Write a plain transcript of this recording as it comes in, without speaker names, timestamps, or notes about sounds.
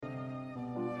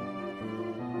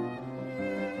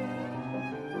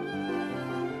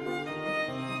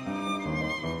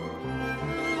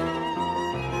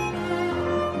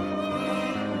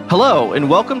Hello, and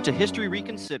welcome to History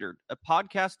Reconsidered, a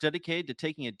podcast dedicated to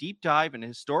taking a deep dive into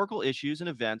historical issues and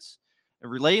events and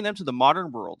relating them to the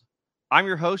modern world. I'm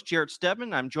your host, Jarrett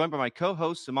Stedman. I'm joined by my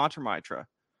co-host, Sumatra Mitra.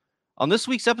 On this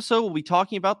week's episode, we'll be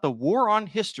talking about the war on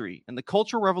history and the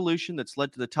cultural revolution that's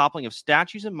led to the toppling of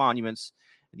statues and monuments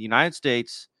in the United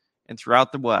States and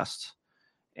throughout the West.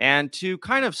 And to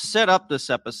kind of set up this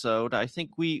episode, I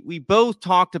think we both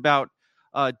talked about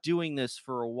doing this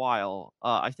for a while.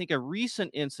 I think a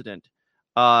recent incident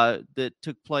that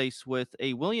took place with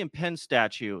a William Penn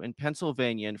statue in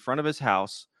Pennsylvania in front of his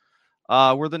house,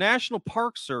 where the National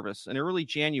Park Service in early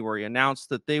January announced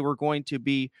that they were going to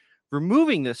be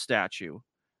removing this statue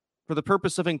for the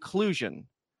purpose of inclusion,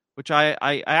 which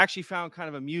I actually found kind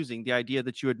of amusing, the idea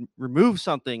that you would remove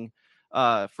something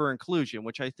for inclusion,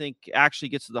 which I think actually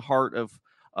gets to the heart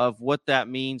of what that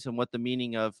means and what the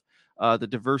meaning of the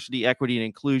diversity, equity, and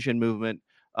inclusion movement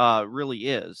really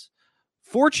is.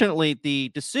 Fortunately, the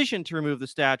decision to remove the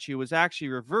statue was actually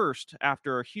reversed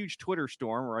after a huge Twitter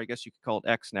storm, or I guess you could call it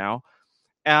X now,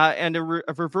 and a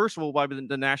reversal by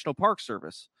the National Park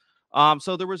Service.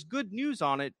 So there was good news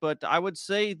on it, but I would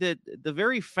say that the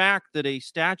very fact that a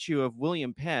statue of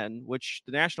William Penn, which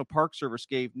the National Park Service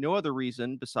gave no other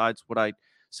reason besides what I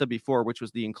said before, which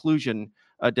was the inclusion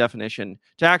definition,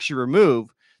 to actually remove,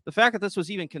 the fact that this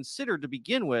was even considered to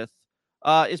begin with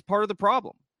is part of the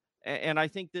problem. And I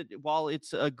think that while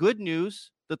it's good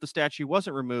news that the statue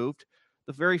wasn't removed,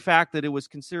 the very fact that it was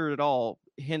considered at all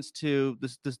hints to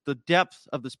the depth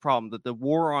of this problem, that the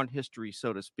war on history,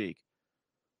 so to speak.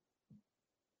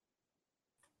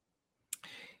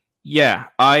 Yeah,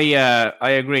 I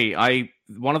agree.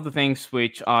 One of the things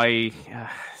which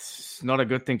it's not a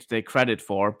good thing to take credit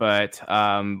for, but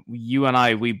you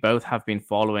and we both have been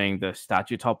following the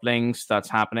statue topplings that's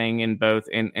happening in both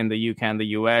in the UK and the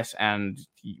US. And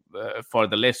for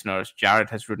the listeners, Jared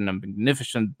has written a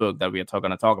magnificent book that we are going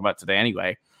to talk about today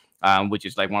anyway, which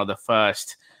is like one of the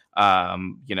first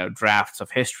drafts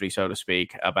of history, so to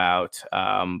speak, about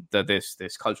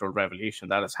this cultural revolution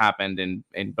that has happened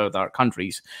in both our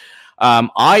countries.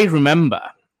 I remember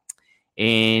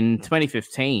in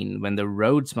 2015 when the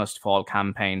Rhodes Must Fall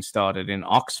campaign started in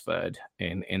Oxford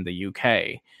in the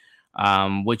UK,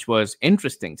 which was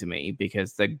interesting to me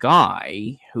because the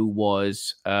guy who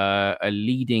was a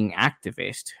leading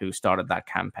activist who started that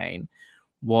campaign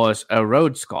was a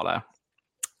Rhodes Scholar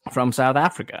from South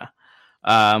Africa.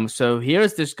 So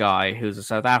here's this guy who's a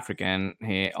South African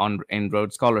in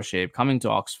Rhodes Scholarship coming to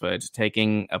Oxford,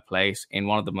 taking a place in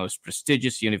one of the most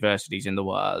prestigious universities in the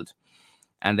world.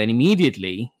 And then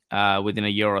immediately, within a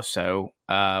year or so,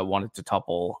 wanted to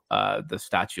topple the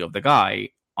statue of the guy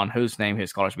on whose name his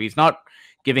scholarship. He's not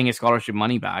giving his scholarship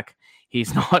money back.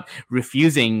 He's not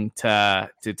refusing to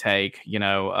take,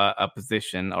 a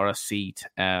position or a seat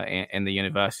in the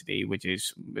university, which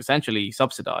is essentially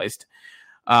subsidized.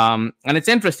 And it's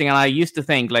interesting, and I used to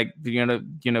think, like,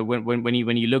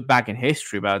 when you look back in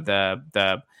history about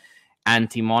the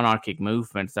anti-monarchic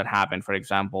movements that happened, for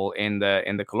example, in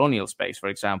the colonial space. For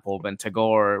example, when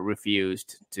Tagore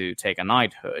refused to take a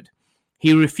knighthood,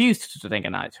 he refused to take a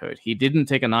knighthood. He didn't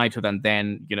take a knighthood and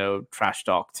then trash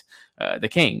talked the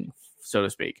king, so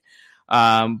to speak.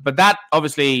 But that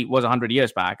obviously was 100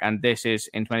 years back, and this is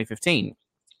in 2015.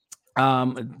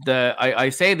 I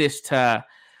say this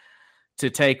to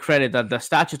take credit that the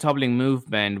statue toppling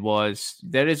movement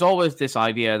there is always this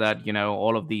idea that,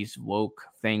 all of these woke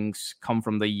things come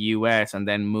from the US and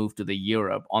then move to the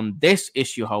Europe. On this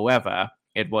issue, however,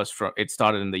 it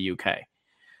started in the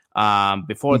UK.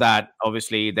 Before that,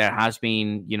 obviously, there has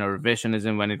been,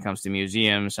 revisionism when it comes to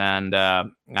museums and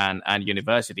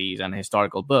universities and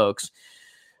historical books.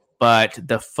 But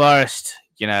the first,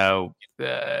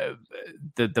 the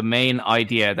main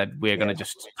idea that we're going to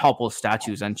just topple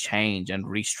statues and change and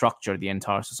restructure the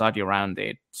entire society around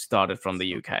it started from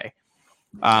the UK.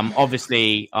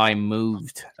 Obviously, I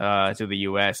moved to the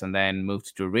US and then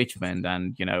moved to Richmond.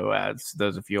 And, as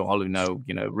those of you all who know,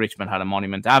 Richmond had a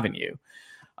Monument Avenue.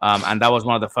 And that was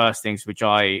one of the first things which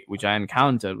I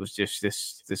encountered, was just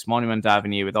this Monument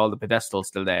Avenue with all the pedestals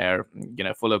still there,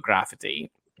 full of graffiti.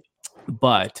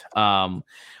 But all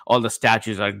the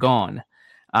statues are gone.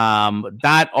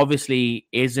 That obviously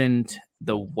isn't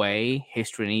the way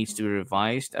history needs to be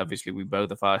revised. Obviously, we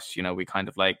both of us, we kind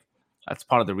of like, that's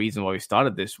part of the reason why we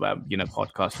started this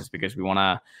podcast, is because we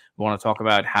want to talk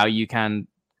about how you can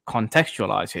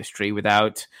contextualize history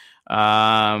without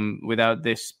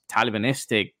this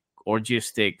Talibanistic,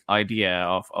 orgiastic idea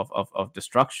of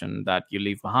destruction that you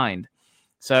leave behind.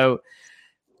 So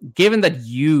given that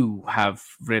you have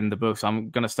written the book, so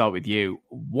I'm going to start with you.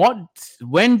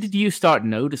 When did you start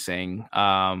noticing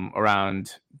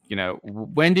around,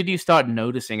 when did you start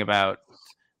noticing about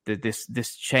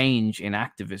this change in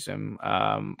activism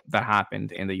that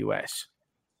happened in the US?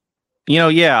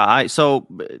 I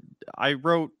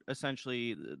wrote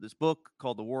essentially this book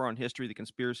called The War on History: The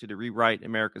Conspiracy to Rewrite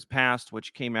America's Past,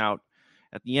 which came out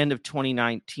at the end of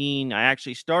 2019. I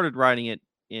actually started writing it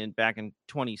back in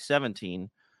 2017.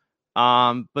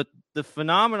 But the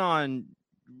phenomenon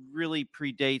really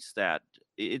predates that.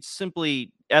 It's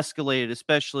simply escalated,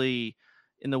 especially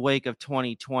in the wake of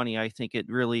 2020. I think it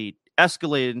really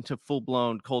escalated into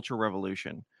full-blown cultural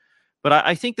revolution. But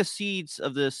I think the seeds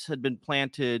of this had been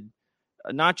planted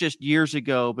not just years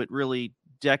ago, but really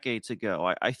decades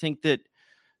ago. I think that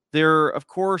of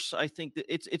course, I think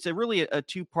that it's a really a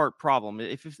two-part problem.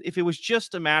 If it was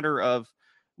just a matter of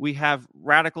we have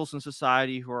radicals in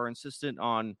society who are insistent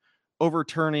on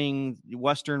overturning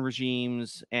Western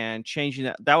regimes and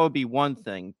changing that would be one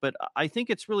thing. But I think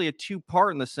it's really a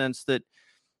two-part in the sense that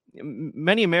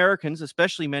many Americans,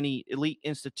 especially many elite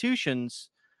institutions,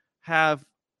 have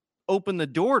opened the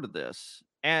door to this.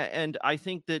 And I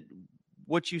think that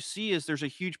what you see is there's a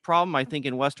huge problem, I think,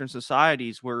 in Western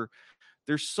societies where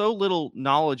there's so little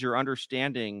knowledge or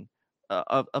understanding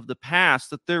of the past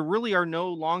that there really are no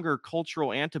longer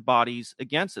cultural antibodies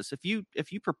against us. If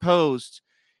you proposed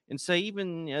and say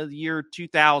even the year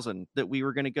 2000 that we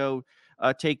were going to go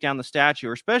take down the statue,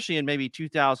 or especially in maybe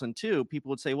 2002, people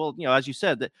would say, well, as you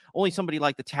said, that only somebody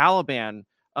like the Taliban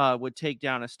would take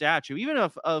down a statue, even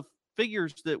of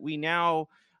figures that we now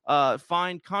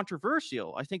find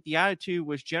controversial. I think the attitude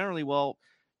was generally, well,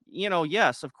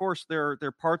 yes, of course, there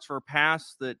are parts of our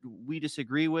past that we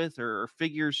disagree with, or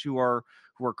figures who are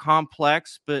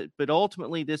complex, but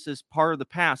ultimately, this is part of the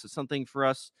past. It's something for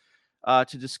us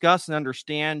to discuss and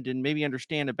understand, and maybe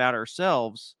understand about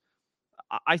ourselves.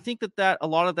 I think that a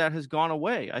lot of that has gone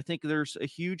away. I think there's a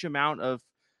huge amount of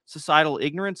societal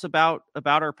ignorance about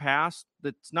our past.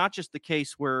 That's not just the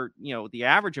case where the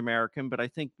average American, but I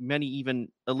think many even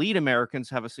elite Americans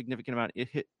have a significant amount of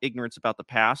ignorance about the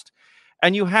past.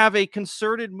 And you have a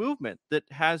concerted movement that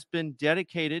has been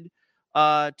dedicated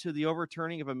to the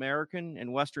overturning of American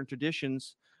and Western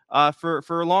traditions for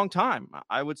a long time.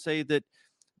 I would say that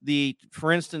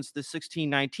for instance, the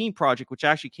 1619 project, which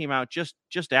actually came out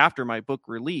just after my book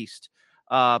released,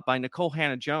 by Nicole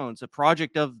Hannah-Jones, a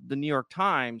project of the New York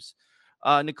Times.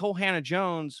 Nicole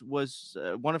Hannah-Jones was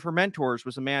one of her mentors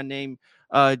was a man named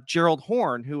Gerald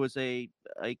Horne, who was a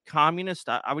communist,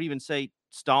 I would even say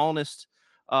Stalinist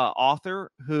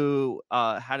author who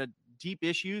had a deep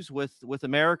issues with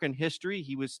American history.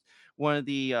 He was one of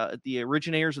the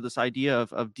originators of this idea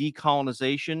of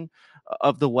decolonization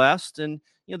of the West. And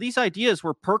these ideas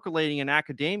were percolating in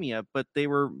academia, but they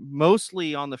were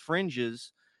mostly on the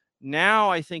fringes. Now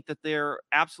I think that they're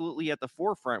absolutely at the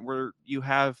forefront, where you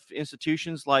have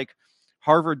institutions like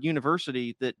Harvard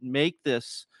University that make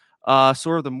this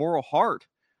sort of the moral heart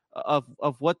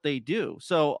of what they do.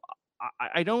 So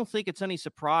I don't think it's any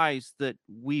surprise that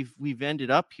we've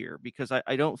ended up here, because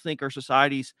I don't think our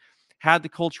societies had the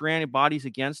cultural antibodies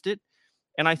against it.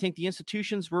 And I think the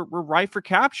institutions were ripe for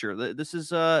capture. This is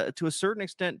to a certain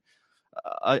extent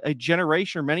a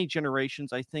generation, or many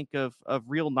generations, I think, of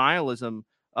real nihilism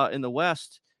in the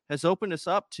West has opened us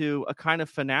up to a kind of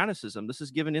fanaticism. This has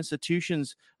given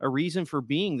institutions a reason for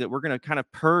being, that we're going to kind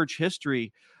of purge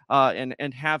history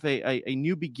and have a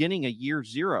new beginning, a year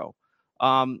zero.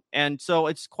 And so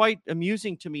it's quite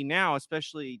amusing to me now,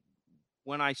 especially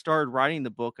when I started writing the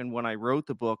book and when I wrote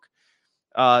the book.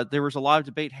 There was a lot of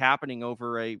debate happening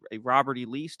over a Robert E.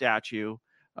 Lee statue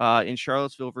in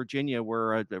Charlottesville, Virginia,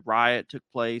 where a riot took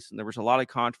place, and there was a lot of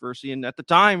controversy. And at the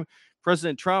time,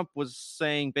 President Trump was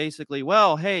saying basically,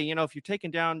 well, hey, if you're taking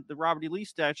down the Robert E. Lee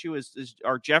statue, is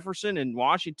our Jefferson and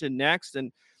Washington next?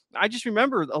 And I just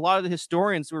remember a lot of the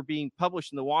historians were being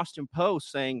published in the Washington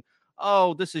Post saying,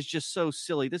 oh, this is just so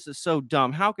silly. This is so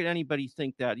dumb. How could anybody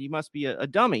think that? You must be a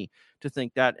dummy to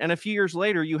think that. And a few years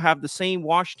later, you have the same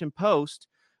Washington Post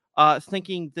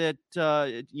thinking that,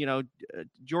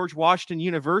 George Washington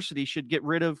University should get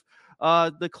rid of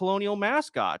the colonial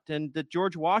mascot, and that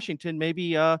George Washington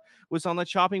maybe was on the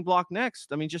chopping block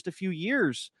next. I mean, just a few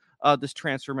years this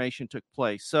transformation took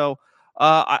place. So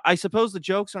I suppose the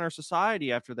joke's on our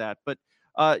society after that. But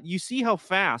you see how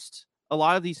fast a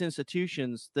lot of these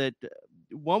institutions that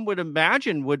one would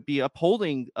imagine would be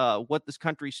upholding what this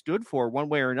country stood for one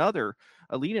way or another,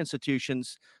 elite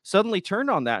institutions, suddenly turned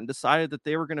on that and decided that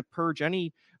they were going to purge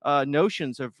any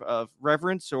notions of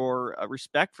reverence or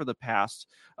respect for the past.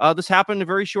 This happened in a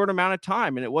very short amount of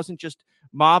time, and it wasn't just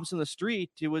mobs in the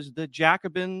street. It was the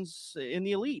Jacobins in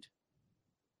the elite.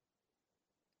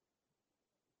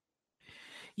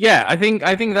 Yeah, I think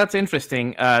that's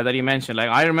interesting that you mentioned. Like,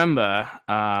 I remember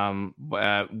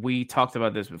we talked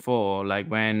about this before. Like,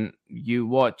 when you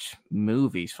watch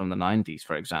movies from the '90s,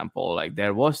 for example, like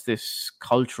there was this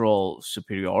cultural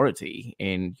superiority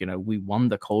in, we won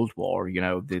the Cold War.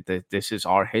 This is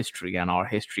our history, and our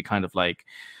history kind of like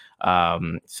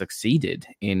succeeded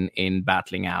in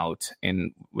battling out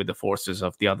in with the forces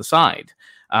of the other side.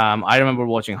 I remember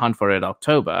watching Hunt for Red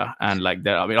October, and like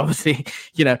there, I mean, obviously,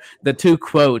 the two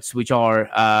quotes which are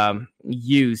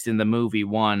used in the movie,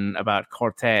 one about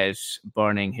Cortez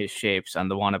burning his ships,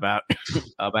 and the one about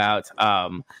about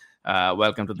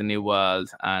Welcome to the New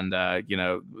World, and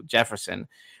Jefferson.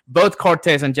 Both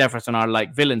Cortez and Jefferson are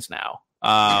like villains now.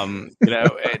 One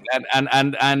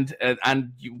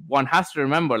has to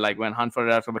remember, like, when Hunt for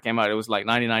Red October came out, it was like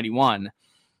 1991.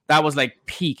 That was like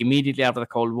peak immediately after the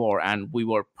Cold War, and we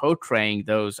were portraying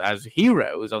those as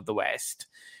heroes of the West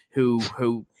who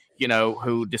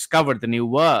discovered the New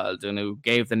World and who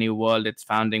gave the New World its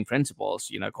founding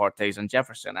principles, Cortez and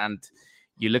Jefferson. And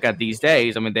you look at these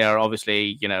days, I mean, they are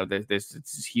obviously, there's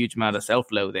this huge amount of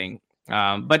self-loathing.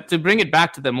 But to bring it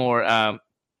back to the more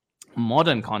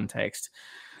modern context,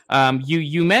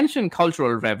 you mentioned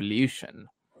cultural revolution.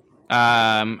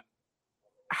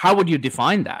 How would you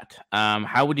define that?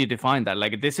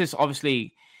 Like, this is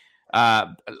obviously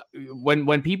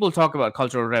when people talk about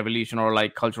cultural revolution or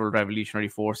like cultural revolutionary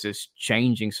forces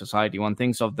changing society, one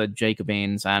thinks of the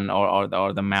Jacobins and or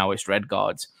the Maoist Red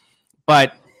Guards,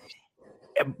 but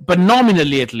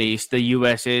nominally, at least, the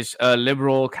U.S. is a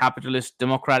liberal, capitalist,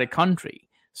 democratic country.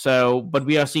 So, but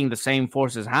we are seeing the same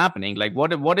forces happening. Like,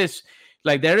 what is,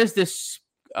 like, there is this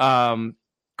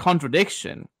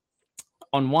contradiction.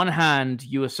 On one hand,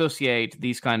 you associate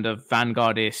these kind of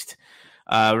vanguardist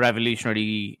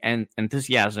revolutionary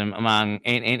enthusiasm among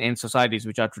in societies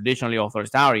which are traditionally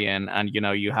authoritarian, and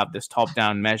you have this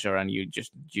top-down measure, and you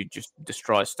just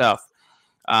destroy stuff.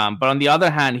 But on the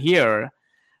other hand, here,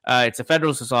 it's a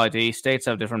federal society. States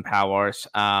have different powers.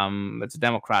 It's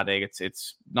democratic.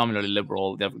 It's nominally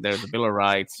liberal. There's a Bill of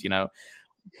Rights,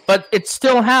 but it's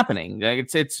still happening.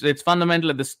 Like, it's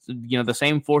fundamentally this. The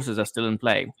same forces are still in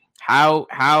play.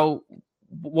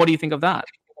 What do you think of that?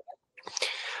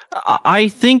 I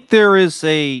think there is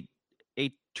a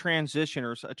transition,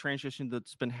 or a transition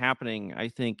that's been happening, I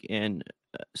think, in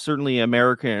certainly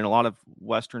America and a lot of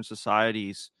Western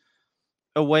societies,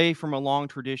 away from a long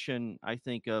tradition, I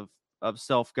think, of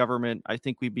self-government. I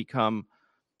think we become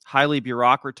highly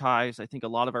bureaucratized. I think a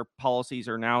lot of our policies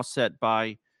are now set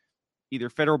by either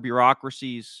federal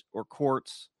bureaucracies or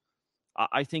courts.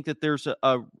 I think that there's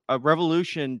a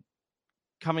revolution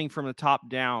coming from the top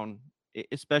down,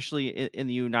 especially in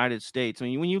the United States. I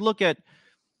mean, when you look at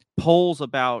polls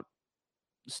about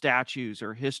statues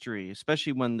or history,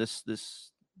 especially when this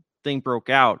thing broke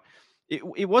out,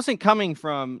 it wasn't coming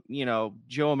from,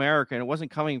 Joe American. It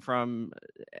wasn't coming from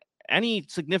any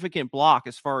significant block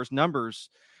as far as numbers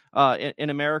in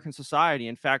American society.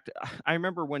 In fact, I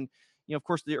remember when, of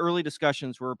course, the early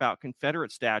discussions were about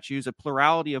Confederate statues. A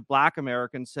plurality of Black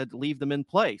Americans said leave them in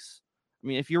place. I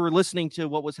mean, if you were listening to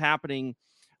what was happening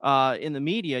in the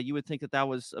media, you would think that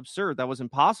was absurd. That was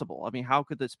impossible. I mean, how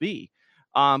could this be?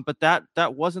 But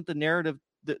that wasn't the narrative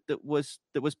that was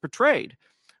portrayed.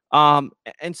 And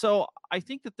so I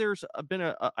think that there's been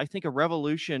a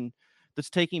revolution that's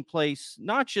taking place,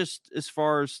 not just as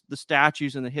far as the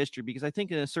statues and the history, because I think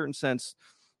in a certain sense,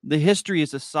 the history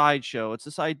is a sideshow. It's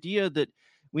this idea that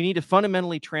we need to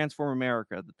fundamentally transform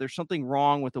America, that there's something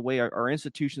wrong with the way our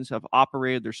institutions have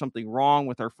operated. There's something wrong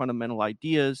with our fundamental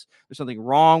ideas. There's something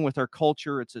wrong with our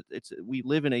culture. We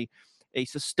live in a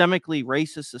systemically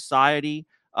racist society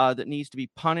that needs to be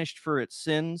punished for its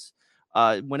sins.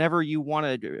 Whenever you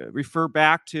want to refer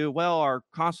back to, our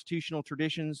constitutional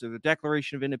traditions or the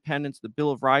Declaration of Independence, the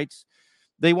Bill of Rights,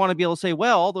 they want to be able to say,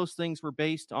 all those things were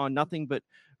based on nothing but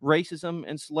racism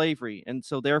and slavery. And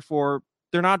so therefore,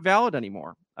 they're not valid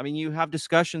anymore. I mean, you have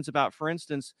discussions about, for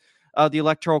instance, the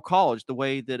Electoral College, the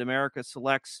way that America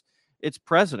selects its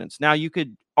presidents. Now, you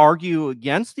could argue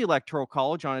against the Electoral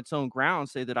College on its own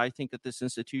grounds, say that I think that this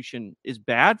institution is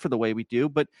bad for the way we do,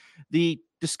 but the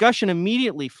discussion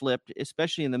immediately flipped,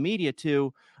 especially in the media,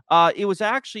 to it was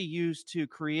actually used to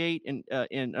create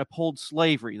and uphold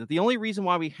slavery. That the only reason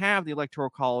why we have the Electoral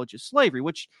College is slavery,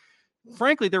 which,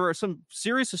 frankly, there are some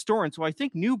serious historians who I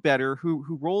think knew better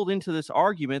who rolled into this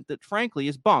argument that, frankly,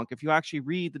 is bunk. If you actually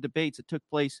read the debates that took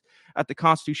place at the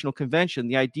Constitutional Convention,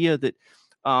 the idea that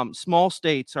small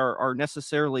states are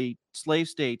necessarily slave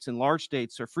states and large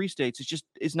states are free states. It's just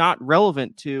is not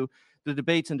relevant to the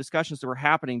debates and discussions that were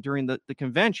happening during the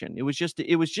convention. It was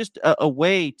just a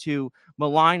way to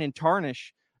malign and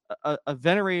tarnish a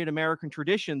venerated American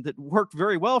tradition that worked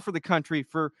very well for the country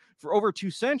for over 2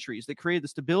 centuries, that created the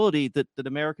stability that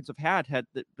Americans have had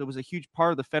that was a huge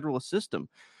part of the Federalist system.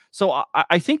 So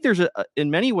I think there's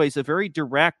in many ways a very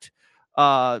direct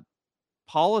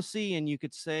policy, and you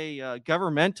could say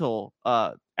governmental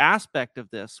aspect of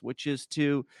this, which is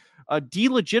to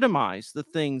delegitimize the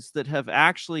things that have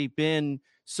actually been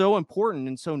so important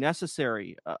and so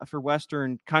necessary for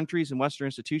Western countries and Western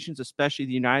institutions, especially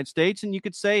the United States, and you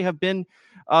could say have been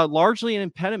largely an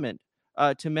impediment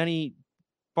to many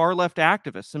far left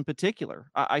activists in particular.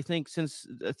 I think since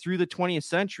through the 20th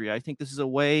century, I think this is a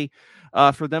way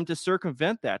for them to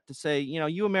circumvent that, to say,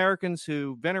 you Americans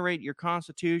who venerate your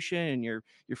Constitution and your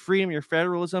freedom, your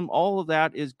federalism, all of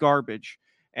that is garbage.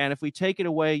 And if we take it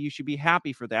away, you should be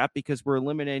happy for that because we're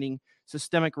eliminating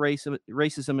systemic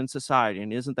racism in society.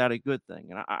 And isn't that a good thing?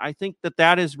 And I think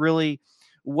that is really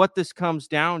what this comes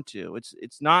down to.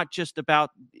 It's not just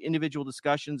about individual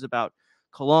discussions about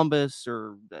Columbus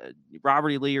or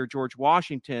Robert E. Lee or George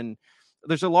Washington.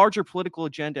 There's a larger political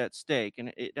agenda at stake,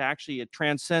 and it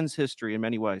transcends history in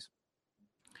many ways.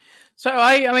 So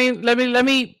I mean, let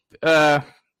me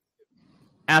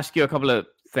ask you a couple of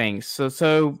things.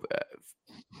 So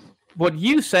what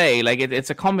you say, like it's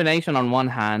a combination on one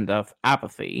hand of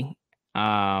apathy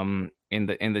in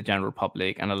the general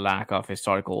public and a lack of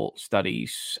historical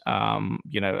studies.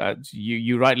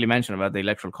 You rightly mentioned about the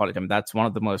Electoral College. I mean, that's one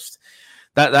of the most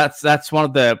that's one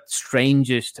of the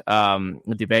strangest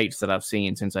debates that I've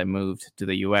seen since I moved to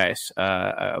the US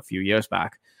a few years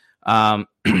back.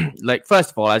 Like,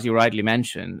 first of all, as you rightly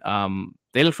mentioned,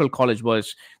 the Electoral College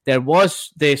there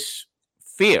was this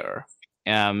fear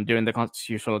during the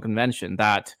Constitutional Convention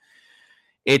that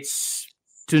it's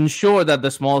to ensure that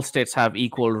the small states have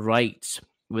equal rights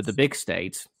with the big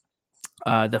states.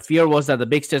 The fear was that the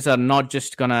big states are not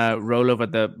just gonna roll over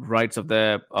the rights of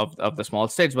the small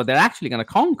states, but they're actually gonna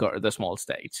conquer the small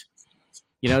states.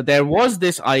 There was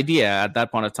this idea at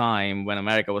that point of time when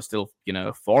America was still,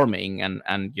 forming and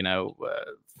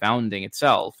finding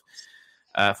itself,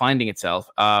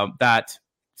 that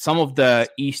some of the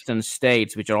eastern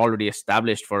states, which are already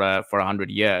established for 100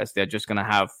 years, they're just gonna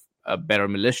have a better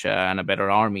militia and a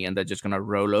better army, and they're just gonna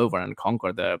roll over and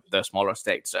conquer the smaller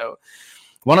states. So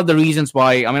one of the reasons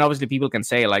why, I mean, obviously people can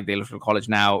say like the Electoral College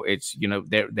now, it's,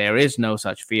 there is no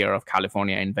such fear of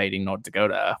California invading North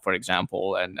Dakota, for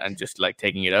example, and just like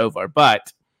taking it over.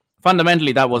 But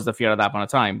fundamentally, that was the fear at that point of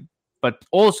time. But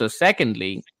also,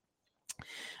 secondly,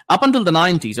 up until the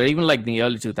 90s, or even like the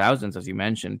early 2000s, as you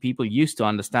mentioned, people used to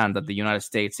understand that the United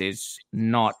States is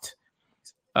not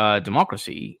a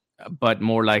democracy, but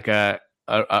more like a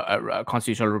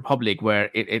constitutional republic where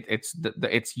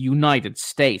it's United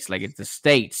States, like it's the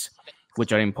states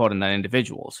which are important than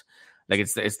individuals, like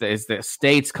it's the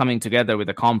states coming together with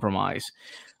a compromise.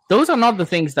 Those are not the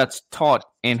things that's taught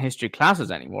in history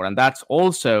classes anymore, and that's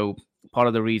also part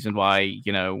of the reason why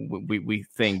we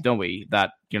think, don't we,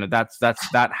 that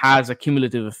that has a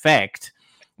cumulative effect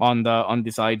on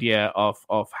this idea of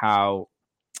how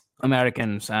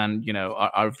Americans and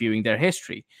are viewing their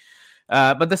history.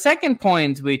 But the second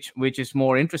point, which is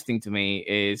more interesting to me,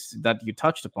 is that you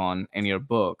touched upon in your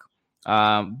book.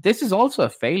 This is also a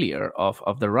failure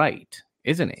of the right,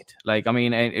 isn't it? Like, I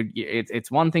mean,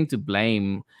 it's one thing to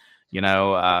blame,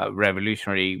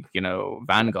 revolutionary,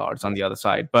 vanguards on the other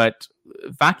side, but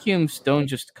vacuums don't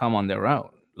just come on their own.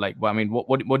 Like, I mean,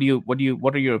 what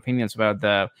are your opinions about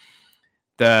the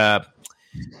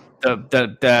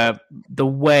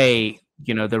way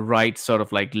the right sort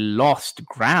of like lost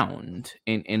ground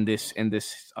in this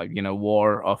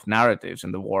war of narratives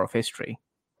and the war of history?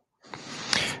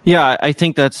 Yeah, I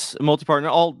think that's multi-part, and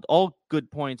all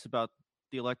good points about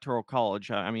the Electoral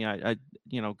College. I mean, I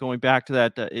going back to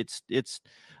that, it's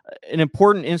an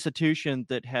important institution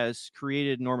that has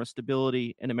created enormous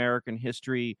stability in American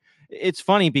history. It's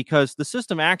funny because the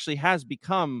system actually has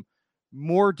become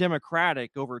more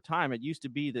democratic over time. It used to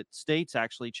be that states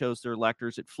actually chose their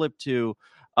electors. It flipped to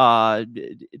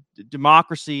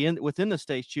democracy within the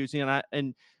states choosing.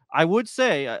 And I would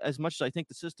say, as much as I think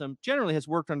the system generally has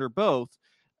worked under both,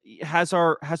 have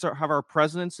our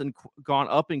presidents gone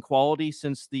up in quality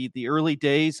since the early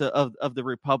days of the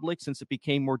republic, since it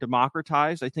became more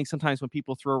democratized. I think sometimes when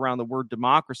people throw around the word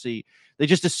democracy, they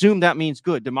just assume that means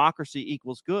good. Democracy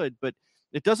equals good, but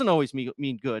It doesn't always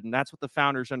mean good, and that's what the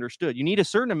founders understood. You need a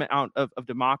certain amount of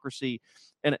democracy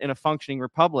in a functioning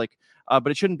republic, but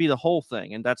it shouldn't be the whole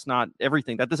thing, and that's not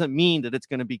everything. That doesn't mean that it's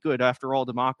going to be good. After all,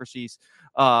 democracies,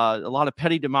 a lot of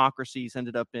petty democracies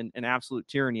ended up in absolute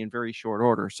tyranny in very short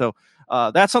order. So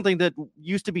that's something that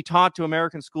used to be taught to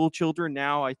American school children.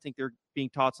 Now I think they're being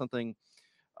taught something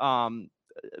um,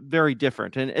 very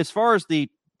different. And as far as the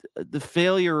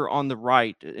failure on the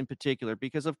right in particular,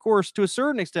 because of course, to a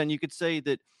certain extent, you could say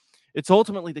that it's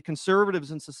ultimately the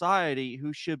conservatives in society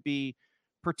who should be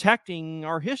protecting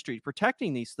our history,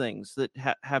 protecting these things that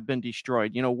have been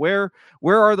destroyed. You know, where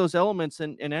are those elements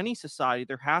in any society?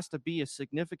 There has to be a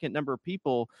significant number of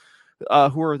people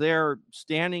who are there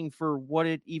standing for what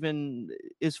it even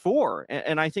is for.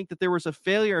 And I think that there was a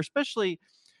failure, especially,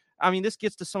 I mean, this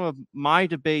gets to some of my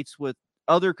debates with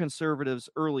other conservatives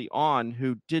early on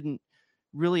who didn't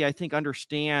really, I think,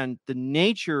 understand the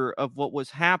nature of what was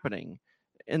happening,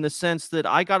 in the sense that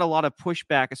I got a lot of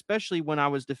pushback, especially when I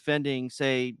was defending,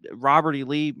 say, Robert E.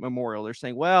 Lee Memorial. They're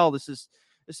saying, well, this is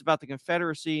about the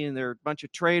Confederacy and they're a bunch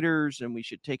of traitors and we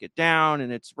should take it down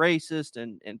and it's racist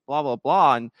and blah, blah,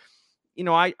 blah. And you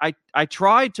know, I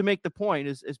tried to make the point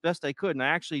as best I could, and I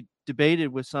actually debated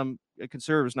with some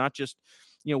conservatives, not just,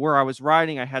 you know, where I was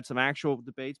writing. I had some actual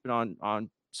debates, but on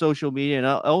social media and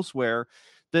elsewhere.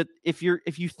 That if you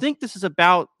think this is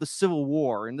about the Civil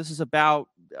War and this is about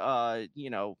you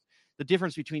know, the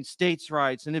difference between states'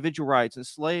 rights, individual rights, and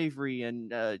slavery,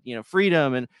 and you know,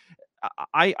 freedom, and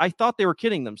I thought they were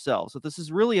kidding themselves. That this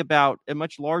is really about a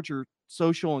much larger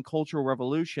social and cultural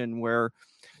revolution where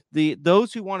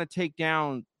those who want to take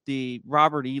down the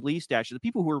Robert E. Lee statue, the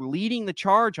people who are leading the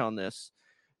charge on this,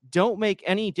 don't make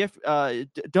any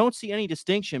don't see any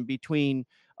distinction between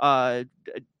uh,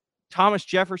 Thomas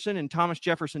Jefferson and Thomas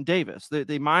Jefferson Davis.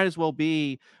 They might as well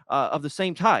be of the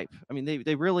same type. I mean,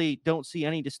 they really don't see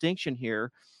any distinction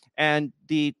here. And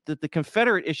the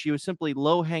Confederate issue is simply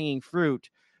low hanging fruit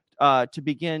to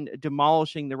begin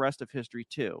demolishing the rest of history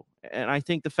too. And I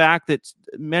think the fact that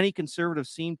many conservatives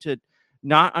seem to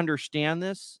not understand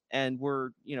this, and we're,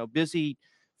 you know, busy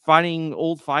fighting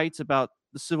old fights about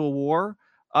the Civil War,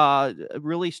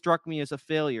 really struck me as a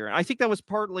failure. And I think that was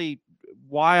partly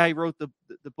why I wrote the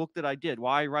book that I did,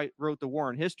 why I wrote The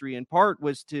War in History. In part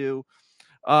was to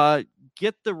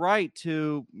get the right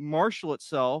to marshal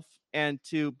itself and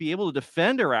to be able to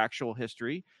defend our actual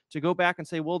history, to go back and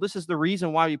say, well, this is the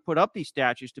reason why we put up these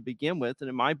statues to begin with. And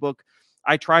in my book,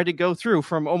 I tried to go through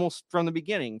from the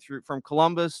beginning, from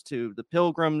Columbus to the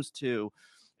Pilgrims to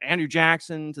Andrew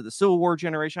Jackson to the Civil War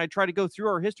generation. I tried to go through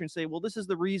our history and say, well, this is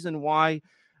the reason why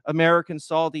Americans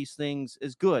saw these things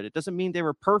as good. It doesn't mean they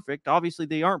were perfect. Obviously,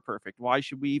 they aren't perfect. Why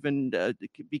should we even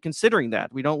be considering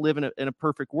that? We don't live in a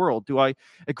perfect world. Do I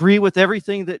agree with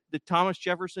everything that Thomas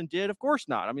Jefferson did? Of course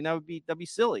not. I mean, that'd be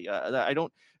silly. I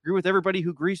don't agree with everybody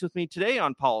who agrees with me today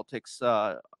on politics,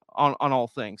 on all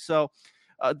things. So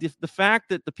the fact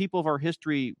that the people of our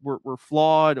history were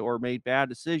flawed or made bad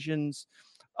decisions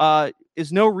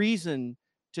is no reason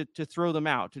to throw them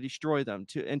out, to destroy them,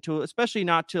 to especially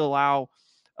not to allow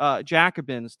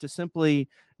Jacobins to simply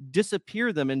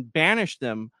disappear them and banish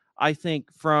them. I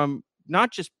think from not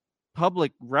just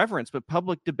public reverence but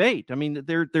public debate. I mean,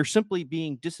 they're simply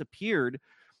being disappeared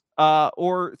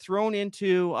or thrown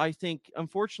into, I think,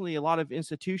 unfortunately, a lot of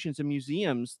institutions and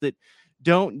museums that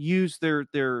don't use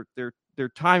their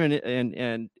time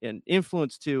and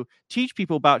influence to teach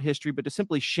people about history, but to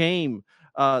simply shame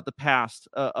the past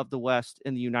of the West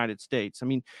in the United States. I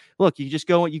mean, look, you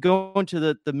go into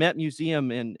the Met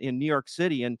Museum in New York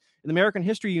City, and the American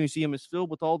History Museum is filled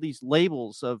with all these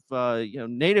labels of you know,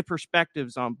 Native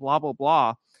perspectives on blah blah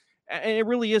blah, and it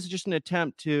really is just an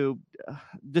attempt to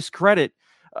discredit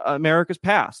America's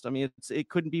past. I mean, it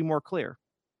couldn't be more clear.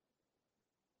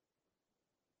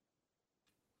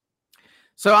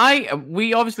 So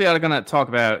we obviously are going to talk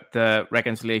about the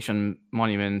Reconciliation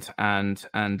Monument and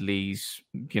Lee's,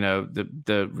 you know, the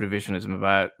revisionism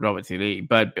about Robert E. Lee.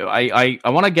 But I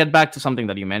want to get back to something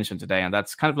that you mentioned today, and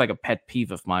that's kind of like a pet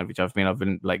peeve of mine, which I've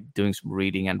been like doing some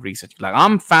reading and research. Like,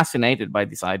 I'm fascinated by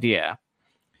this idea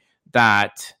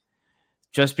that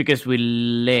just because we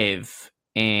live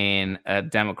in a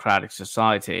democratic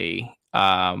society,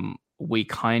 we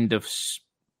kind of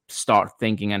start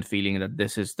thinking and feeling that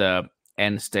this is the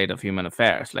end state of human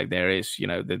affairs. Like, there is, you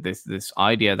know, this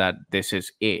idea that this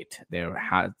is it.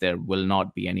 There will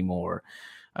not be any more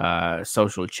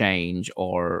social change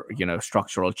or, you know,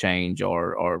 structural change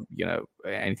or you know,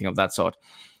 anything of that sort.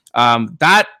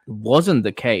 That wasn't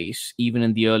the case even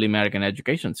in the early American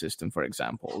education system, for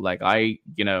example. Like, I've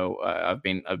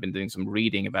been doing some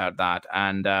reading about that,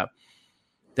 and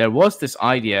there was this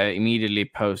idea immediately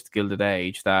post Gilded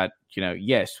Age that,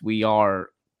 yes, we are,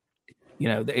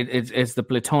 it's the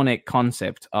Platonic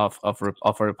concept of a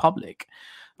republic.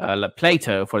 Like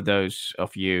Plato, for those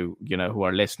of you, who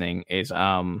are listening, is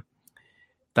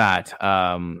that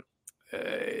uh,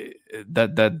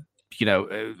 that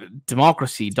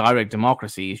democracy, direct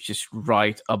democracy, is just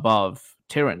right above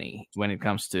tyranny when it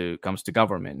comes to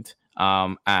government.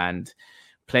 And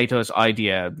Plato's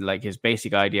idea, like his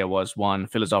basic idea, was one,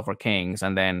 philosopher kings,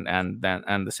 and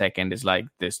the second is like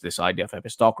this idea of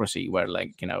epistocracy, where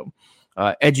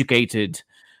educated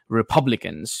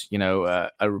republicans,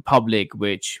 a republic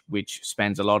which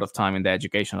spends a lot of time in the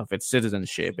education of its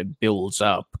citizenship. It builds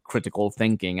up critical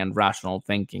thinking and rational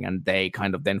thinking, and they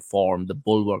kind of then form the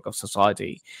bulwark of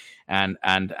society. And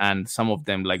some of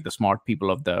them, like the smart people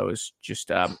of those,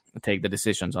 just take the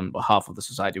decisions on behalf of the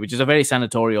society, which is a very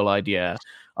senatorial idea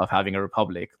of having a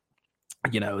republic.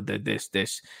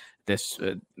 This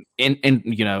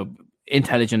in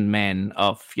intelligent men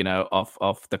of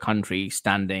the country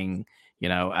standing,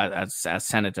 as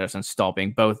senators, and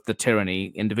stopping both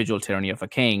the individual tyranny of a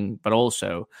king, but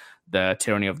also the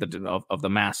tyranny of the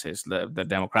masses, the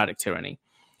democratic tyranny.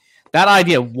 That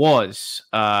idea was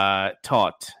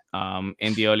taught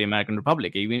in the early American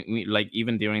Republic,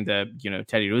 even during the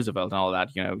Teddy Roosevelt and all that.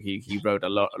 He wrote a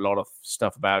lot of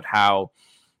stuff about how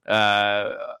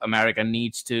America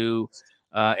needs to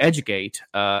educate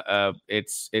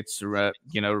its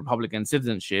Republican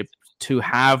citizenship to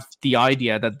have the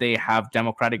idea that they have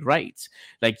democratic rights.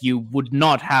 Like, you would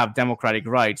not have democratic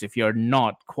rights if you're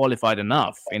not qualified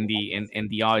enough in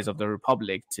the eyes of the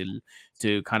Republic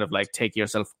to kind of like take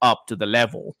yourself up to the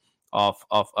level of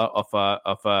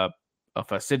a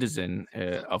citizen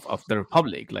of the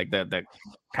Republic, like the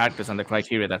characters and the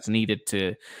criteria that's needed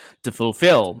to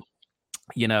fulfill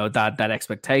that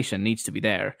expectation needs to be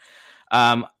there.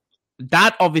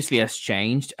 That obviously has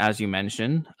changed, as you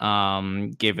mentioned,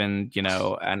 given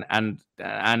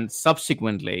and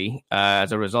subsequently,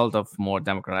 as a result of more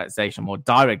democratization, more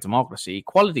direct democracy,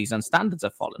 qualities and standards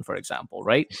have fallen, for example,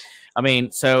 right? I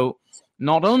mean, so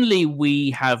not only we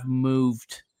have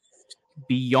moved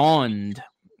beyond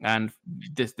and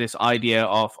this idea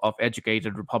of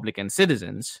educated Republican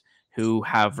citizens who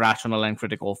have rational and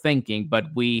critical thinking, but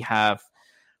we have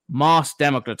mass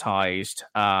democratized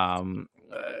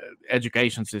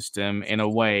education system in a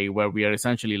way where we are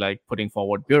essentially like putting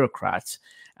forward bureaucrats,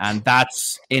 and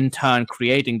that's in turn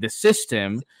creating the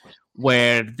system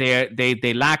where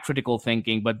they lack critical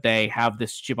thinking, but they have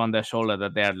this chip on their shoulder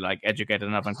that they're like educated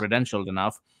enough and credentialed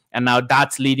enough. And now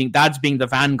that's being the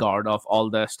vanguard of all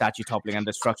the statue toppling and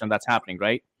destruction that's happening,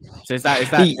 right? So is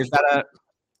that a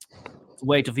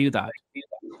way to view that?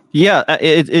 Yeah,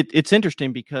 it's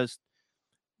interesting because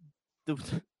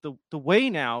the way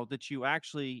now that you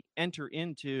actually enter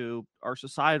into our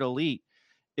societal elite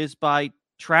is by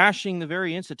trashing the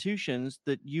very institutions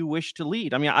that you wish to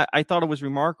lead. I mean, I thought it was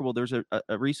remarkable. There's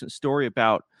a recent story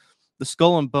about the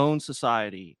Skull and Bones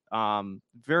Society,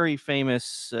 very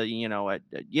famous, at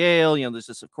Yale. There's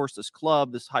this, of course, this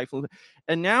club, this highfalutin,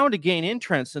 and now to gain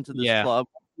entrance into this club,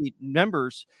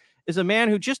 members is a man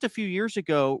who just a few years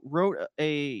ago wrote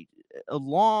a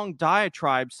long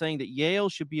diatribe saying that Yale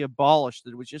should be abolished.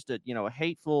 That it was just a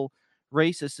hateful,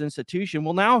 racist institution.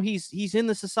 Well, now he's in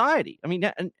the society. I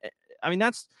mean,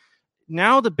 that's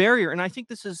now the barrier, and I think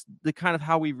this is the kind of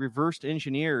how we reversed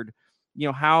engineered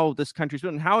how this country's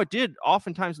built and how it did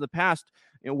oftentimes in the past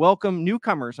welcome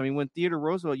newcomers. I mean, when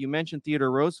you mentioned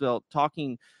Theodore Roosevelt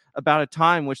talking about a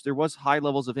time which there was high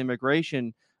levels of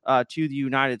immigration to the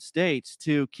United States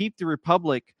to keep the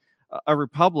republic a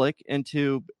republic and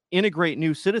to integrate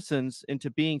new citizens into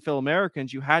being fellow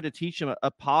Americans. You had to teach them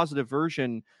a positive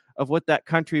version of what that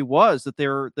country was, that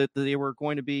they were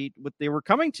going to be, what they were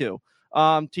coming to,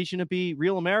 teaching to be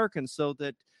real Americans, so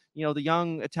that the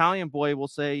young Italian boy will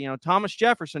say, Thomas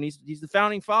Jefferson, he's the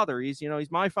founding father. He's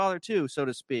my father too, so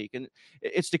to speak. And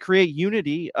it's to create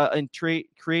unity and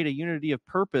create a unity of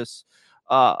purpose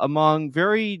among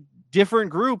very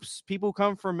different groups, people who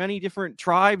come from many different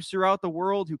tribes throughout the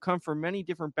world, who come from many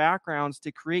different backgrounds,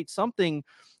 to create something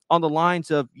on the lines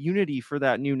of unity for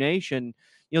that new nation.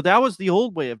 That was the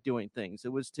old way of doing things.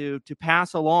 It was to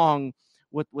pass along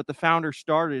what the founder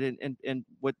started and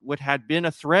what had been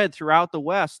a thread throughout the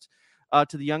West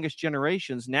to the youngest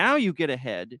generations. Now you get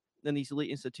ahead in these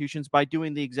elite institutions by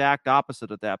doing the exact opposite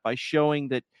of that, by showing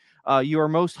that you are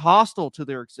most hostile to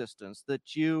their existence,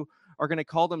 that you are going to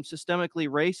call them systemically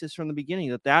racist from the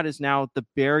beginning, that is now the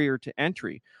barrier to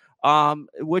entry,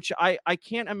 which I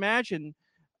can't imagine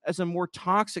as a more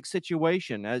toxic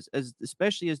situation, as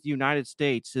especially as the United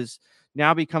States is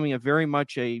now becoming a very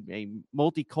much a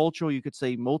multicultural, you could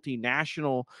say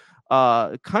multinational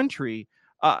country.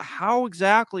 How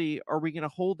exactly are we going to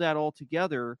hold that all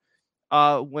together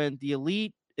when the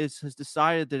elite has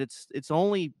decided that its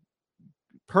only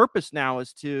purpose now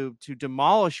is to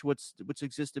demolish what's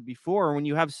existed before? When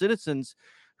you have citizens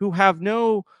who have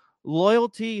no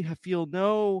loyalty, feel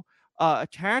no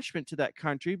attachment to that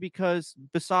country, because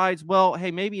besides, well,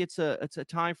 hey, maybe it's a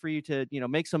time for you to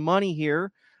make some money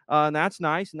here, and that's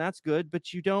nice and that's good,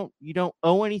 but you don't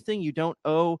owe anything. You don't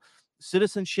owe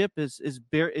citizenship is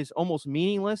almost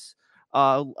meaningless.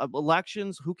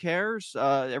 Elections, who cares?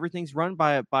 Everything's run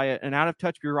by an out of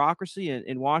touch bureaucracy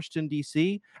in Washington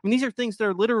D.C. I mean, these are things that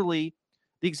are literally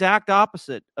the exact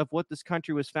opposite of what this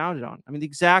country was founded on. I mean, the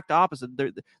exact opposite.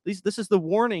 This is the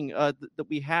warning that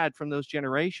we had from those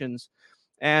generations,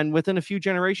 and within a few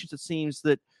generations, it seems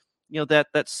that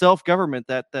that self government,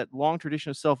 that long tradition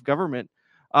of self government,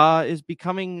 is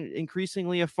becoming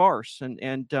increasingly a farce,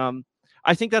 and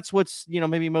I think that's what's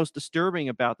maybe most disturbing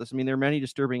about this. I mean, there are many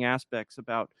disturbing aspects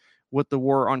about what the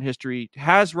war on history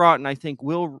has wrought, and I think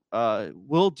will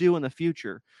do in the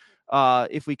future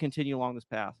if we continue along this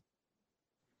path.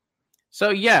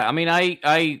 So yeah, I mean,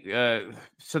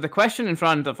 so the question in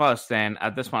front of us then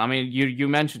at this point, I mean, you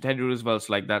mentioned Teddy Roosevelt's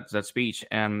like that speech,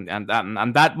 and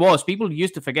that was, people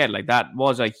used to forget, like that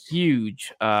was a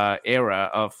huge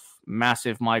era of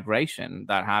massive migration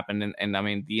that happened, and I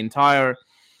mean the entire.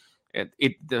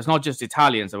 There's not just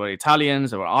Italians. There were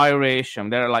Italians. There were Irish. And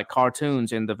there are like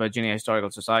cartoons in the Virginia Historical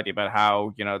Society about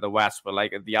how the West were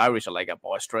like, the Irish are like a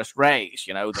boisterous race.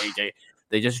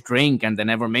 They just drink and they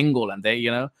never mingle, and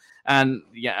and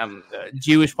yeah,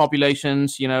 Jewish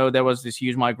populations. There was this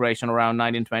huge migration around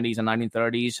 1920s and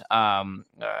 1930s.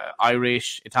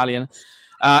 Irish, Italian,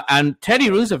 and Teddy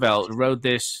Roosevelt wrote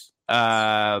this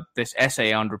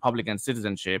essay on Republican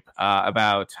citizenship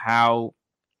about how.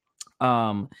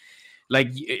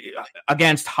 Like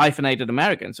against hyphenated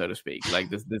Americans, so to speak, like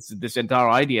this entire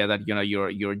idea that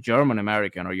you're German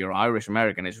American or you're Irish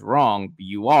American is wrong.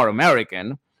 You are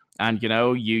American, and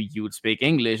you would speak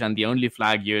English, and the only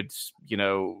flag you'd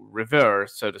revere,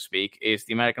 so to speak, is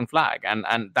the American flag, and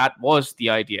that was the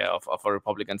idea of a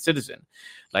Republican citizen.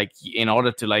 Like, in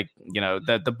order to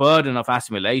the burden of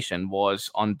assimilation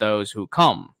was on those who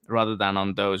come rather than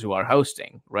on those who are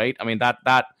hosting, right? I mean,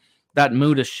 that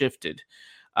mood has shifted.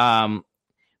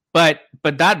 But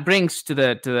that brings to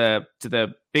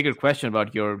the bigger question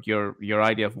about your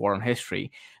idea of war on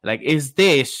history. Like, is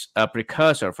this a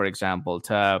precursor, for example,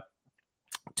 to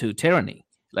tyranny?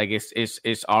 Like,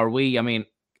 are we? I mean,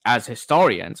 as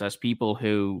historians, as people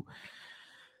who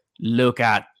look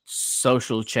at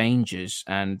social changes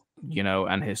and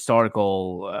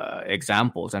historical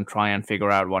examples and try and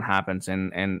figure out what happens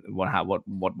and what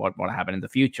happened in the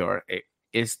future.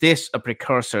 Is this a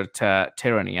precursor to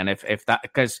tyranny? And if that,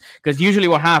 because usually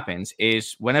what happens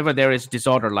is whenever there is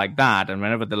disorder like that, and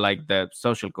whenever the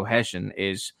social cohesion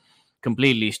is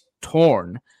completely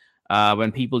torn,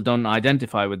 when people don't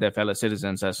identify with their fellow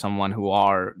citizens as someone who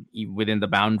are within the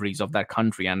boundaries of that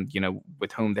country and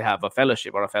with whom they have a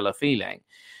fellowship or a fellow feeling,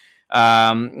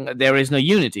 there is no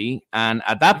unity. And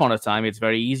at that point of time, it's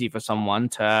very easy for someone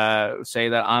to say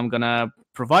that I'm going to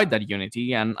provide that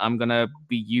unity, and I'm going to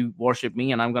you worship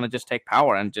me, and I'm going to just take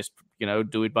power and just,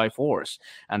 do it by force.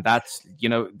 And that's,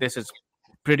 this is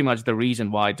pretty much the reason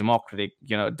why democracy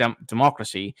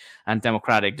and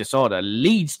democratic disorder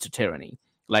leads to tyranny.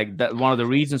 Like, that, one of the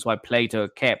reasons why Plato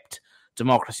kept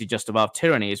democracy just above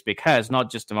tyranny is because not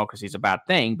just democracy is a bad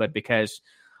thing, but because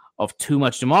of too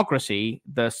much democracy,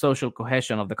 the social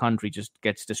cohesion of the country just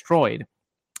gets destroyed.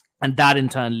 And that in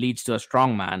turn leads to a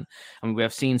strongman. I mean, we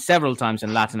have seen several times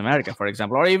in Latin America, for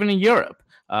example, or even in Europe,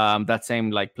 that same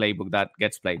playbook that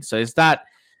gets played. So is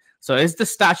the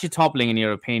statue toppling, in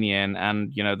your opinion,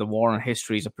 and the war on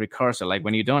history is a precursor? Like,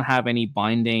 when you don't have any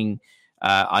binding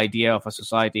idea of a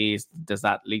society, does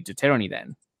that lead to tyranny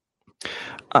then?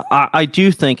 I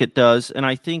do think it does, and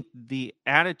I think the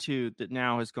attitude that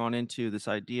now has gone into this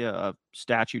idea of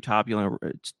statue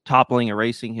toppling,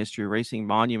 erasing history, erasing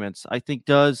monuments, I think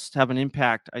does have an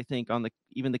impact, I think, on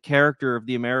even the character of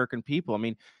the American people. I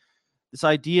mean, this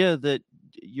idea that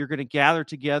you're going to gather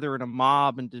together in a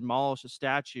mob and demolish a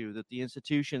statue, that the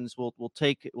institutions will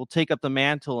take up the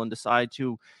mantle and decide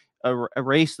to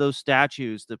erase those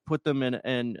statues, to put them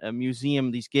in a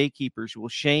museum. These gatekeepers will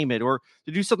shame it, or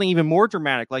to do something even more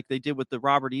dramatic, like they did with the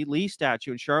Robert E. Lee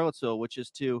statue in Charlottesville, which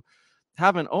is to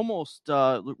have an almost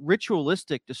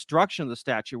ritualistic destruction of the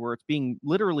statue where it's being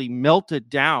literally melted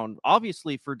down,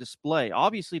 obviously for display,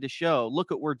 obviously to show, look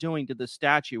what we're doing to this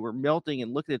statue. We're melting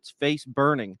and look at its face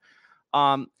burning.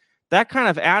 Um, that kind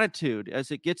of attitude,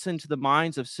 as it gets into the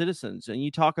minds of citizens, and you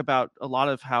talk about a lot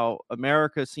of how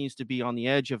America seems to be on the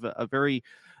edge of a very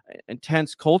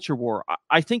intense culture war.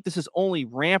 I think this is only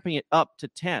ramping it up to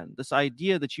 10. This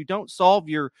idea that you don't solve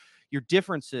your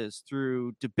differences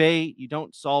through debate, you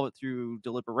don't solve it through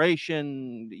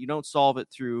deliberation, you don't solve it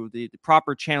through the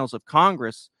proper channels of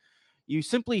Congress. You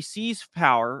simply seize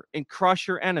power and crush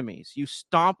your enemies. You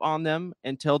stomp on them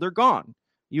until they're gone.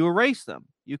 You erase them.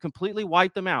 You completely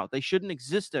wipe them out. They shouldn't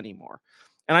exist anymore.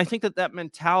 And I think that that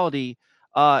mentality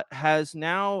has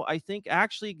now, I think,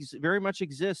 actually very much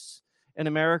exists in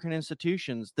American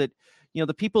institutions. That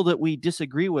the people that we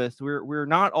disagree with, we're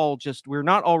not all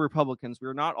Republicans.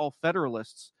 We're not all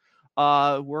Federalists.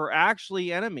 We're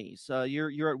actually enemies.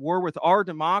 You're at war with our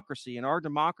democracy, and our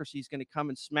democracy is going to come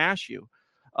and smash you.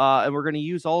 And we're going to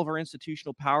use all of our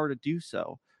institutional power to do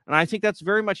so. And I think that's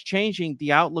very much changing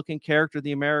the outlook and character of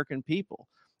the American people.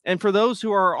 And for those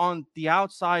who are on the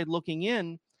outside looking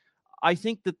in, I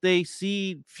think that they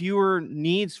see fewer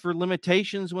needs for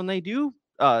limitations when they do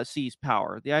seize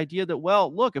power. The idea that,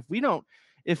 well, look, if we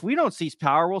don't seize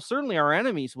power, well, certainly our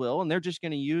enemies will, and they're just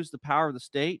going to use the power of the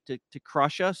state to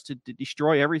crush us, to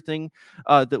destroy everything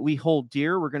that we hold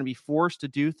dear. We're going to be forced to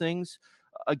do things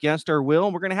against our will,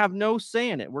 and we're going to have no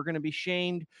say in it. We're going to be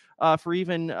shamed for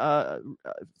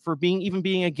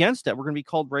being against it. We're going to be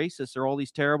called racist or all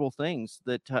these terrible things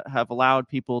that have allowed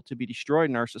people to be destroyed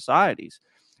in our societies.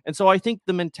 And so I think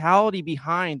the mentality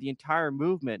behind the entire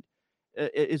movement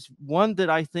is one that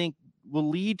I think will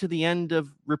lead to the end of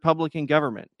Republican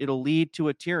government. It'll lead to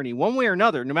a tyranny, one way or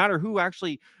another. No matter who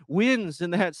actually wins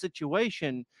in that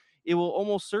situation, it will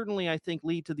almost certainly, I think,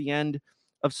 lead to the end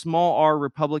of small r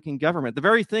Republican government. The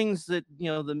very things that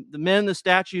the men, the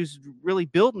statues really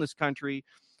built in this country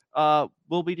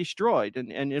will be destroyed,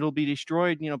 and it'll be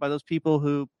destroyed, by those people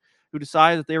who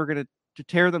decided that they were going to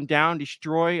tear them down,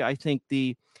 destroy, I think,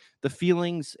 the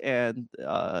feelings and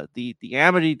the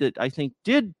amity that I think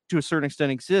did to a certain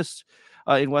extent exist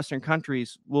in Western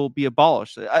countries will be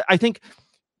abolished. I think,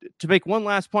 to make one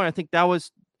last point, I think that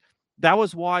was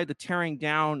why the tearing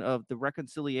down of the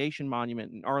Reconciliation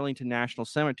Monument in Arlington National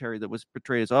Cemetery, that was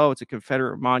portrayed as, oh, it's a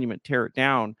Confederate monument, tear it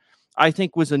down, I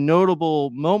think was a notable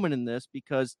moment in this,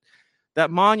 because that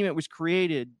monument was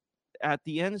created at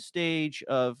the end stage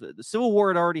of the Civil War.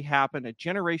 Had already happened. A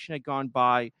generation had gone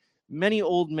by. Many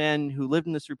old men who lived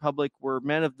in this republic were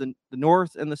men of the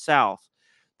North and the South.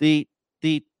 The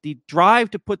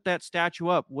drive to put that statue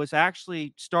up was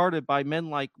actually started by men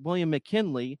like William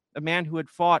McKinley, a man who had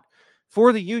fought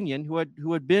for the Union, who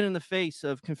had been in the face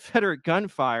of Confederate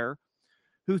gunfire,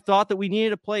 who thought that we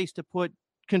needed a place to put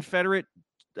Confederate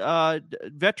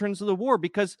veterans of the war,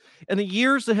 because in the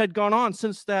years that had gone on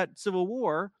since that Civil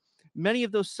War, many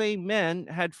of those same men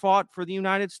had fought for the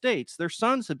United States. Their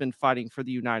sons had been fighting for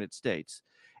the United States.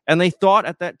 And they thought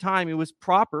at that time it was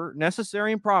proper,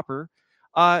 necessary and proper,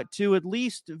 to at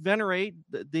least venerate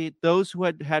those who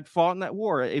had fought in that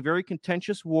war, a very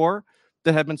contentious war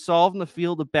that had been solved in the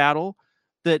field of battle,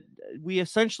 that we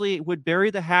essentially would bury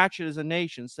the hatchet as a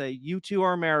nation, say, you two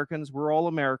are Americans, we're all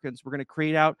Americans, we're going to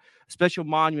create out a special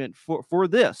monument for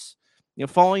this.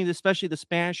 Following especially the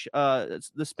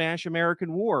Spanish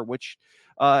American War, which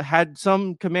had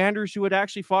some commanders who had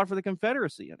actually fought for the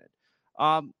Confederacy in it.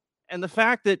 And the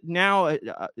fact that now, a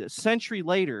century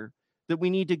later, that we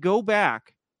need to go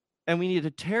back and we need to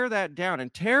tear that down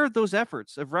and tear those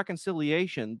efforts of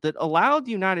reconciliation that allowed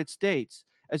the United States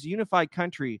as a unified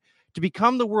country to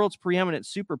become the world's preeminent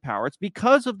superpower. It's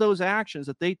because of those actions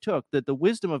that they took, that the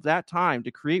wisdom of that time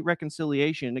to create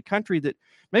reconciliation in a country that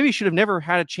maybe should have never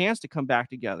had a chance to come back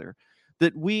together,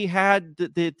 that we had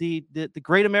the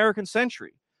great American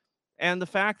century. And the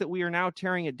fact that we are now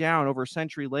tearing it down over a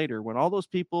century later, when all those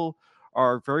people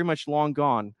are very much long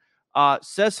gone,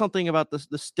 says something about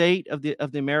the state of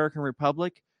the American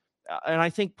Republic, and I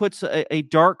think puts a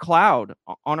dark cloud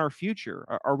on our future.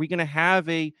 Are we going to have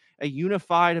a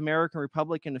unified American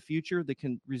Republic in the future that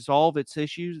can resolve its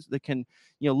issues, that can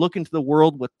look into the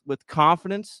world with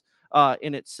confidence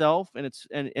in itself and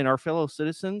in our fellow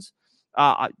citizens?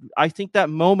 I think that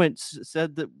moment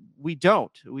said that we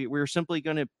don't. We're simply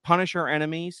going to punish our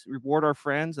enemies, reward our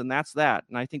friends, and that's that.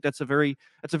 And I think that's a very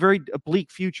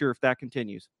bleak future if that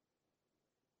continues.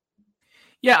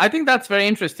 Yeah, I think that's very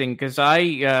interesting, because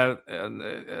I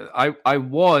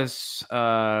was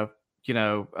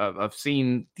I've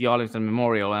seen the Arlington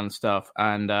Memorial and stuff,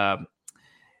 and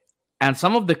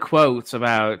some of the quotes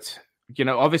about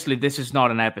obviously this is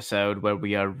not an episode where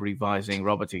we are revising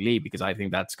Robert E. Lee, because I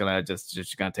think that's gonna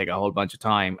just gonna take a whole bunch of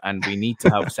time, and we need to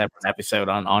have a separate episode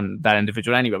on that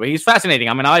individual anyway. But he's fascinating.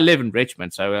 I mean, I live in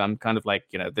Richmond, so I'm kind of like,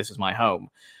 this is my home.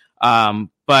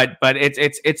 But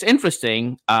it's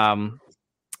interesting.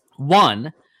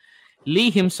 One,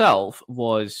 Lee himself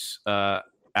was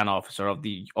an officer of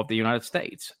the United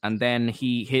States, and then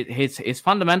his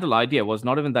fundamental idea was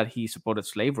not even that he supported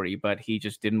slavery, but he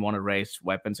just didn't want to raise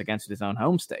weapons against his own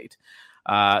home state.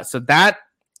 So that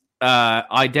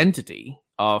identity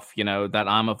of that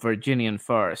I'm a Virginian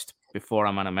first before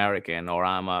I'm an American, or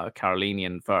I'm a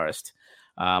Carolinian first,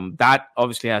 that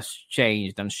obviously has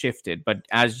changed and shifted. But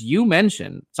as you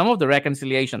mentioned, some of the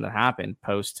reconciliation that happened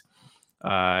post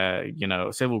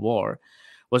Civil War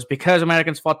was because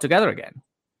Americans fought together again.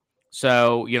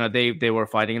 So they were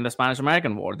fighting in the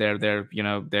Spanish-American War.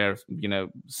 Their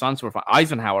sons were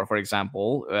Eisenhower, for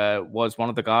example, was one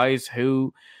of the guys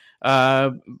who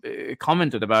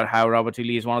commented about how Robert E.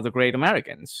 Lee is one of the great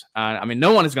Americans. I mean,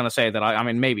 no one is going to say that. I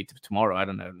mean, maybe tomorrow, I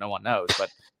don't know. No one knows,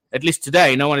 but at least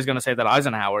today, no one is going to say that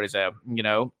Eisenhower is a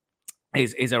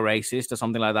is a racist or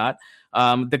something like that.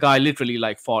 The guy literally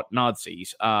fought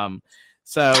Nazis.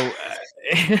 So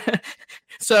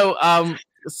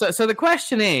the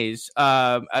question is,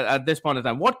 at this point in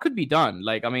time, what could be done?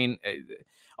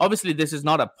 Obviously, this is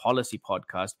not a policy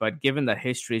podcast, but given that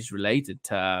history is related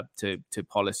to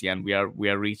policy, and we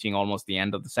are reaching almost the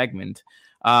end of the segment,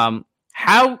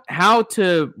 how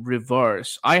to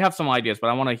reverse? I have some ideas, but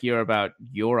I want to hear about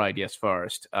your ideas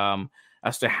first,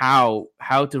 as to how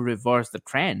to reverse the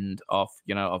trend of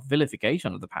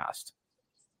vilification of the past.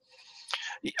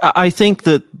 I think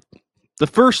that the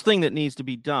first thing that needs to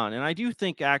be done, and I do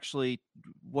think actually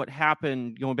what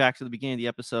happened, going back to the beginning of the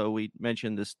episode, we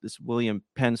mentioned this William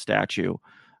Penn statue.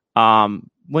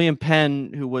 William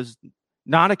Penn, who was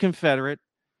not a Confederate,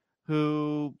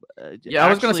 who I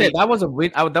was going to say that was a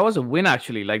win. That was a win,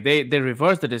 actually. They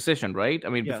reversed the decision, right? I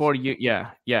mean, yes. Before you,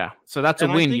 yeah. So that's a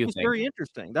win. I think it's very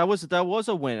interesting. That was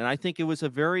a win, and I think it was a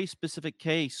very specific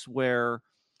case where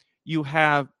you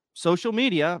have social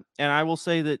media, and I will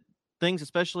say that things,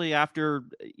 especially after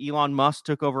Elon Musk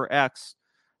took over X,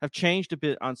 have changed a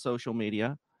bit on social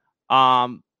media.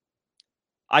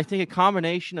 I think a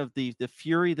combination of the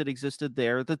fury that existed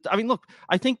there. Look,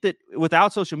 I think that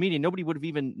without social media, nobody would have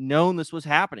even known this was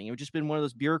happening. It would just been one of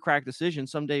those bureaucratic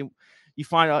decisions. Someday you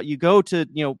find out, you go to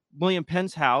William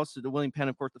Penn's house. William Penn,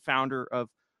 of course, the founder of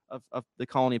the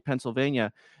colony of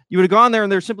Pennsylvania. You would have gone there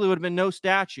and there simply would have been no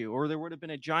statue, or there would have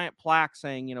been a giant plaque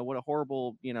saying, what a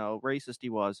horrible, racist he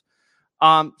was.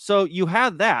 So you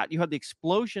had that. You had the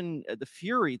explosion, the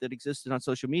fury that existed on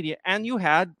social media, and you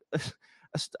had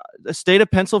a state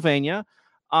of Pennsylvania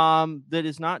that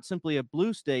is not simply a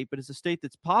blue state, but is a state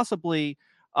that's possibly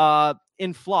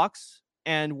in flux,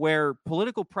 and where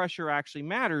political pressure actually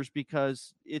matters,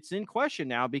 because it's in question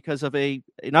now because of an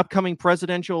upcoming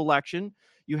presidential election.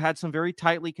 You had some very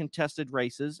tightly contested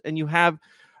races, and you have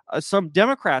some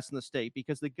Democrats in the state,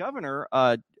 because the governor,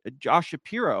 Josh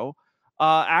Shapiro,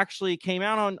 actually came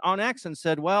out on X and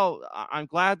said, well, I'm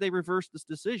glad they reversed this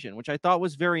decision, which I thought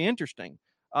was very interesting,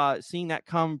 seeing that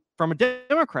come from a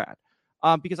Democrat,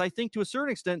 because I think to a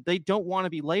certain extent, they don't want to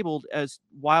be labeled as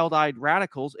wild-eyed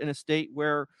radicals in a state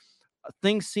where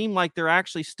things seem like they're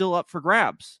actually still up for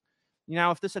grabs.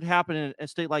 If this had happened in a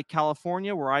state like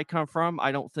California, where I come from,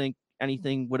 I don't think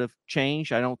anything would have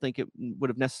changed. I don't think it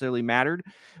would have necessarily mattered.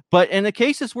 But in the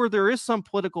cases where there is some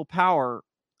political power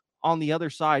on the other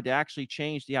side to actually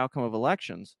change the outcome of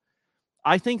elections,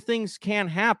 I think things can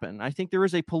happen. I think there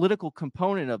is a political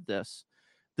component of this,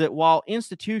 that while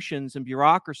institutions and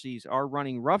bureaucracies are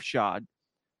running roughshod,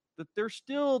 that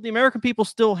the American people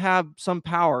still have some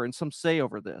power and some say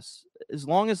over this. As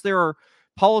long as there are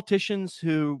politicians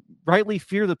who rightly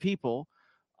fear the people,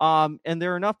 and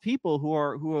there are enough people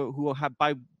who have,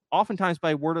 oftentimes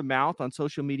by word of mouth on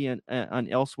social media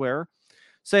and elsewhere,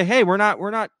 say, hey, we're not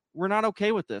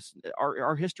okay with this.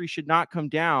 Our history should not come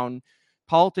down.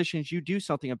 Politicians, you do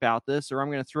something about this, or I'm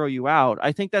going to throw you out.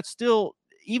 I think that's still,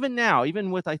 even now,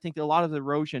 even with, I think, a lot of the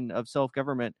erosion of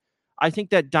self-government, I think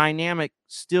that dynamic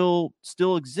still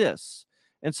exists.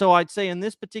 And so I'd say in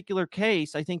this particular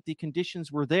case, I think the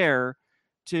conditions were there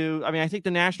I think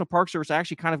the National Park Service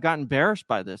actually kind of got embarrassed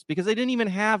by this, because they didn't even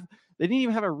have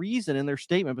a reason in their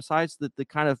statement besides the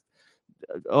kind of,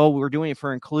 we're doing it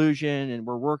for inclusion and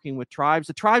we're working with tribes.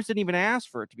 The tribes didn't even ask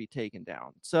for it to be taken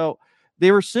down. So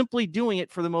they were simply doing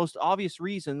it for the most obvious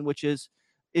reason, which is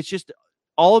it's just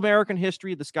all American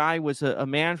history. This guy was a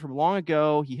man from long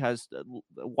ago. He has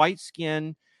white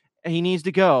skin and he needs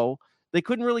to go. They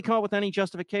couldn't really come up with any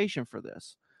justification for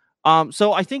this.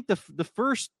 So I think the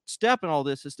first step in all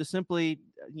this is to simply,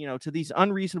 to these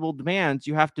unreasonable demands,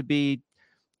 you have to be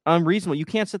unreasonable. You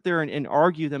can't sit there and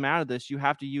argue them out of this. You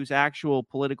have to use actual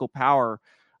political power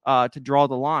to draw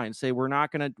the line. Say we're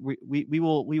not going to. We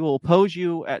will oppose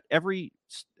you at every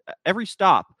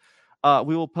stop.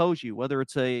 We will oppose you, whether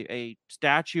it's a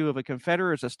statue of a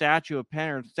Confederate, it's a statue of Penn,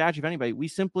 or a statue of anybody. We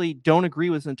simply don't agree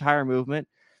with this entire movement,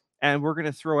 and we're going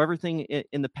to throw everything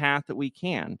in the path that we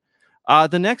can.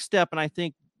 The next step, and I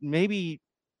think maybe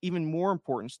even more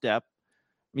important step,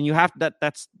 I mean, you have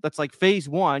that's like phase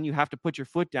one. You have to put your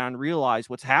foot down and realize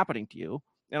what's happening to you.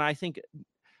 And I think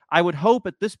I would hope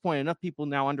at this point enough people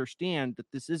now understand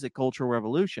that this is a cultural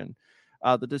revolution,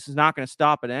 that this is not going to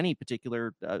stop at any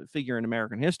particular figure in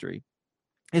American history,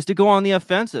 is to go on the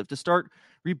offensive, to start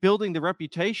rebuilding the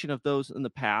reputation of those in the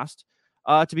past,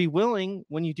 to be willing,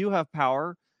 when you do have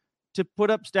power, to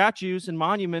put up statues and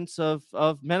monuments of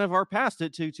men of our past,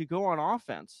 to go on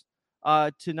offense,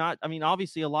 to not, I mean,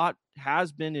 obviously a lot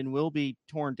has been and will be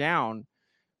torn down,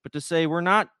 but to say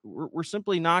we're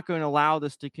simply not going to allow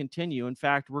this to continue. In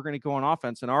fact, we're going to go on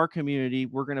offense. In our community,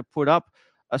 we're going to put up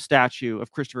a statue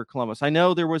of Christopher Columbus. I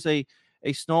know there was a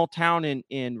small town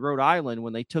in Rhode Island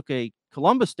when they took a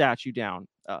Columbus statue down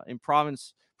in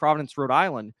Providence, Rhode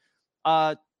Island.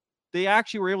 They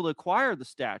actually were able to acquire the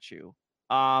statue,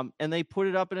 and they put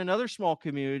it up in another small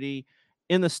community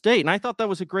in the state. And I thought that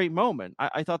was a great moment.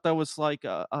 I thought that was like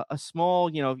a small,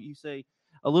 you say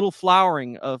a little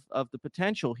flowering of the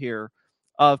potential here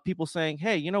of people saying,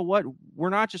 hey, you know what? We're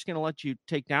not just going to let you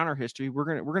take down our history. We're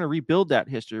going to rebuild that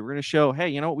history. We're going to show, hey,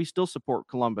 you know what? We still support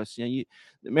Columbus. The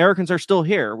Americans are still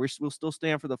here. We'll still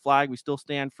stand for the flag. We still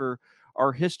stand for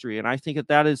our history. And I think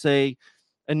that is a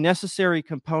necessary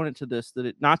component to this, that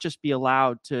it not just be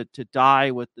allowed to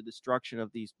die with the destruction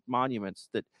of these monuments,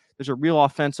 that there's a real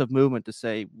offensive movement to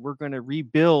say we're going to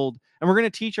rebuild, and we're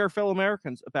going to teach our fellow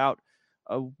Americans about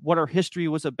what our history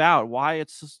was about, why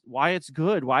it's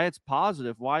good, why it's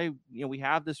positive, why we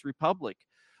have this republic.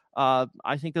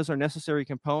 I think those are necessary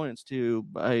components to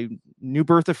a new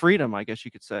birth of freedom, I guess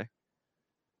you could say.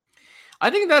 I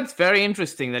think that's very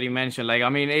interesting that you mentioned. Like, I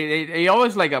mean, it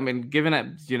always, like, I mean, given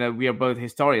that, we are both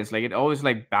historians, like, it always,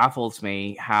 like, baffles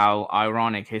me how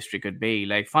ironic history could be.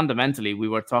 Like, fundamentally, we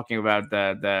were talking about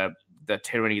the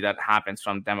tyranny that happens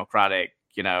from democratic,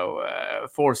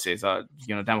 forces, or,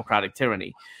 democratic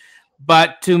tyranny.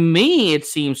 But to me, it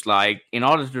seems like in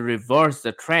order to reverse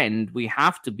the trend, we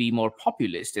have to be more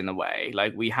populist in a way.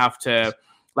 Like, we have to,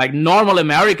 like, normal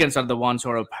Americans are the ones who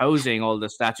are opposing all the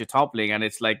statue toppling, and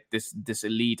it's like this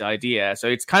elite idea. So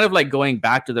it's kind of like going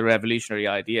back to the revolutionary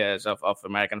ideas of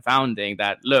American founding,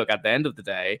 that look, at the end of the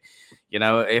day,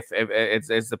 if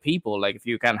it's the people, like, if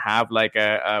you can have like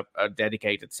a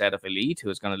dedicated set of elite who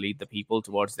is going to lead the people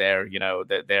towards their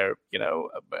a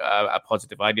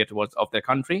positive idea towards of their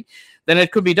country, then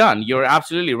it could be done. You're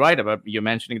absolutely right about you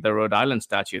mentioning the Rhode Island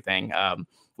statue thing,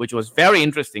 which was very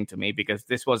interesting to me, because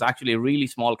this was actually a really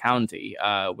small county,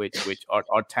 or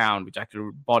town, which actually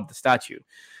bought the statue.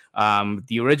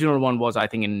 The original one was, I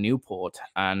think, in Newport,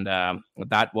 and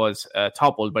that was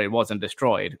toppled, but it wasn't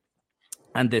destroyed.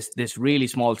 And this really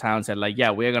small town said, like, yeah,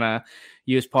 we're gonna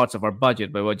use parts of our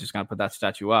budget, but we're just gonna put that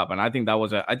statue up. And I think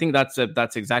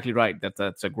that's exactly right.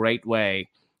 That's a great way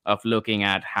of looking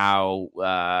at how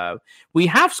we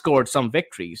have scored some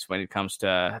victories when it comes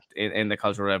to in the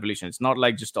Cultural Revolution. It's not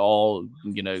like just all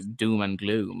doom and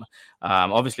gloom.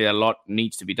 Obviously, a lot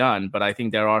needs to be done, but I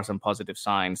think there are some positive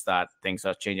signs that things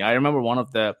are changing. I remember one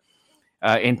of the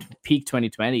in peak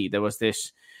 2020, there was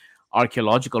this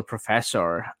archaeological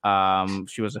professor.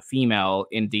 She was a female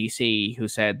in DC who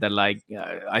said that, like,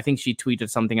 I think she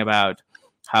tweeted something about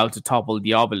how to topple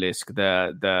the obelisk,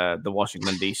 the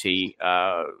Washington DC.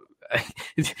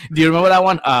 Do you remember that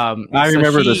one? I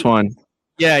remember this one.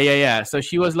 Yeah. So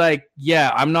she was like,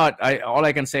 "Yeah, I'm not. All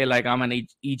I can say, like, I'm an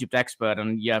Egypt expert,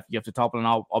 and you have to topple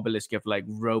an obelisk. You have to, like,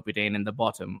 rope it in the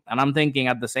bottom." And I'm thinking,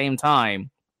 at the same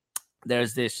time,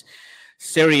 there's this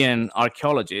Syrian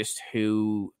archaeologist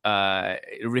who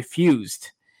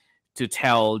refused to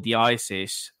tell the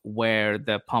ISIS where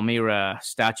the Palmyra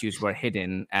statues were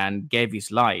hidden, and gave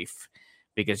his life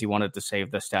because he wanted to save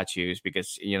the statues,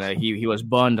 because he was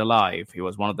burned alive. He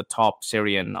was one of the top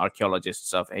Syrian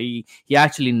archaeologists he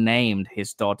actually named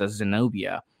his daughter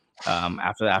Zenobia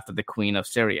after the queen of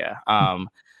Syria.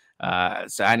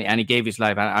 And he gave his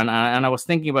life, and I was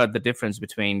thinking about the difference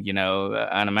between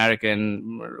an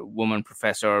American woman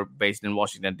professor based in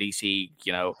Washington D.C.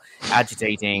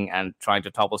 agitating and trying to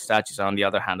topple statues, on the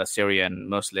other hand a Syrian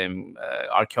Muslim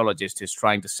archaeologist who's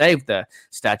trying to save the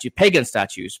pagan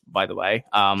statues, by the way,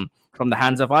 from the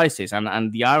hands of ISIS,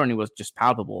 and the irony was just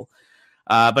palpable.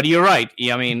 But you're right.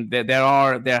 I mean,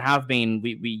 there have been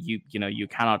you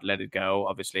cannot let it go.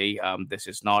 Obviously, this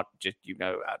is not just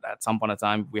at some point in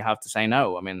time we have to say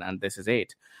no. I mean, and this is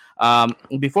it.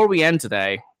 Before we end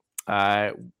today,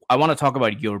 I want to talk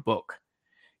about your book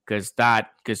because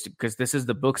this is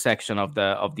the book section of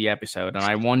the episode, and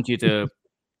I want you to.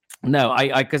 No,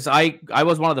 I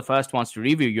was one of the first ones to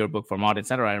review your book for Martin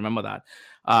Center. I remember that.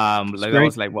 Like I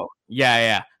was like, well,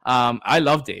 yeah. I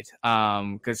loved it.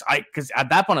 Because at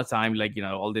that point of time, like,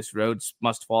 all these roads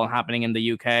must fall happening in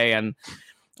the UK and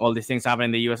all these things happening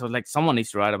in the US. I was like, someone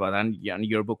needs to write about that. And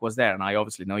your book was there, and I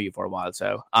obviously know you for a while.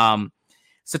 So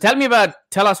so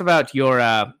tell us about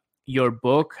your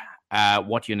book,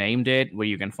 what you named it, where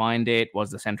you can find it,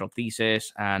 what's the central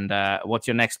thesis, and what's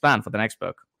your next plan for the next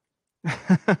book.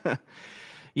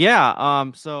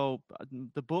 Yeah. So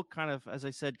the book kind of, as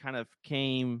I said, kind of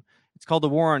came. It's called The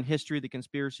War on History: The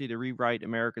Conspiracy to Rewrite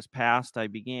America's Past. I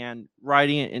began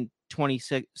writing it in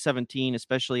 2017,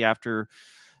 especially after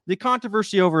the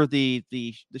controversy over the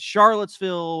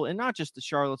Charlottesville, and not just the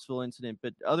Charlottesville incident,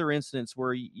 but other incidents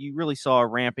where you really saw a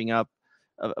ramping up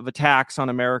of attacks on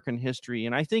American history.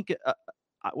 And I think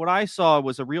what I saw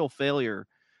was a real failure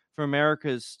from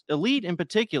America's elite in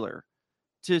particular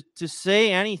to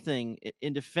say anything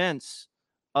in defense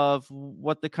of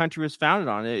what the country was founded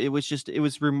on. It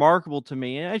was remarkable to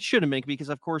me, and it should have made, because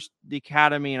of course the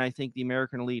academy and I think the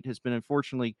American elite has been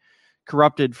unfortunately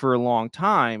corrupted for a long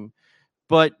time.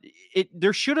 But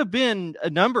there should have been a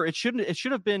number. It should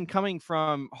have been coming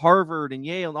from Harvard and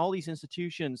Yale and all these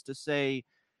institutions to say,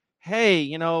 hey,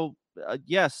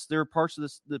 yes, there are parts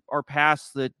of our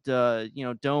past that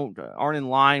aren't in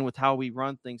line with how we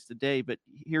run things today. But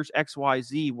here's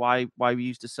XYZ why we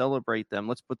used to celebrate them.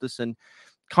 Let's put this in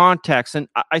context. And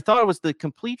I thought it was the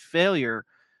complete failure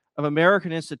of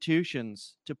American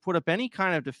institutions to put up any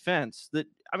kind of defense that,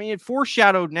 I mean, it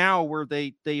foreshadowed now where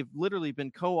they've literally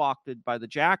been co-opted by the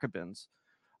Jacobins,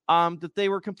 that they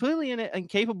were completely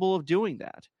incapable of doing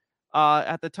that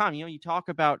at the time. You talk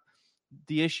about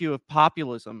the issue of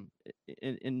populism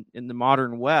in the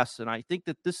modern West, and I think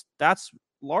that's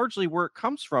largely where it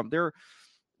comes from. There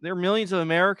are millions of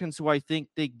Americans who I think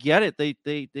they get it.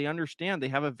 They understand. They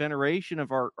have a veneration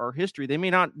of our history. They may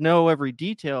not know every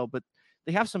detail, but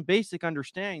they have some basic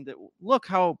understanding that, look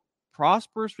how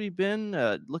prosperous we've been.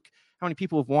 Look how many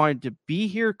people have wanted to be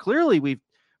here. Clearly, we've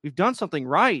done something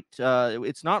right.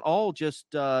 It's not all just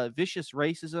vicious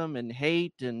racism and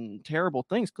hate and terrible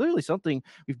things. Clearly,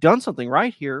 we've done something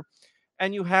right here.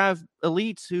 And you have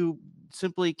elites who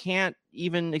simply can't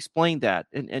even explain that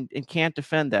and can't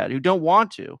defend that, who don't want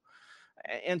to.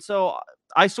 And so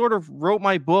I sort of wrote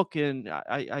my book in,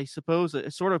 I suppose, a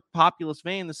sort of populist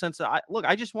vein, in the sense that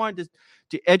I just wanted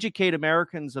to educate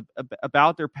Americans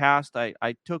about their past.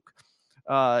 I took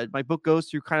my book goes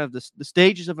through kind of the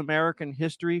stages of American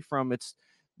history from its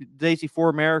days before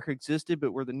America existed,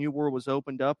 but where the New World was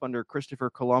opened up under Christopher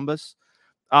Columbus,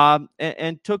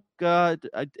 and took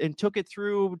it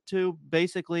through to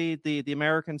basically the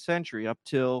American century up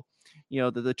till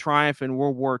the triumph in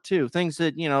World War II. Things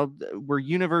that were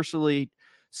universally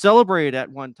celebrated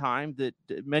at one time, that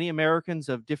many Americans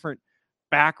of different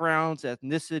backgrounds,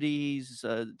 ethnicities,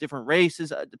 different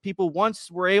races, people once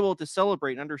were able to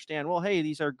celebrate and understand, well, hey,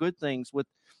 these are good things, with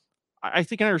I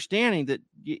think an understanding that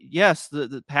yes,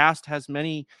 the past has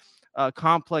many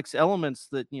complex elements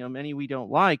that many we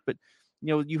don't like, but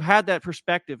you had that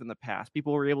perspective in the past.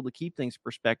 People were able to keep things in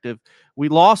perspective. We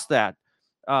lost that,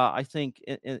 I think,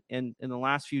 in the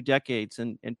last few decades,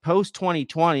 and post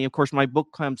 2020. Of course, my book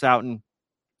comes out in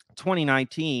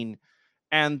 2019,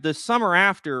 and the summer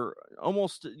after,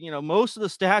 almost most of the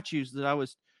statues that I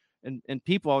was and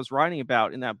people I was writing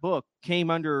about in that book came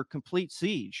under complete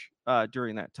siege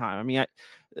during that time. I mean,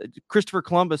 Christopher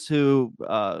Columbus, who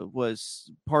was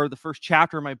part of the first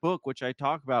chapter of my book, which I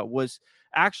talk about, was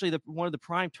actually one of the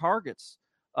prime targets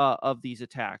of these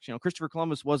attacks. Christopher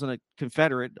Columbus wasn't a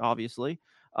Confederate, obviously,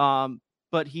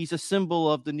 but he's a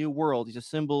symbol of the New World. He's a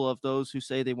symbol of those who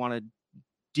say they want to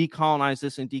decolonize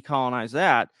this and decolonize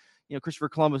that. Christopher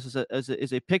Columbus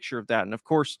is a picture of that. And of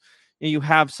course, you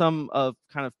have some of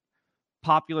kind of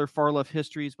popular far left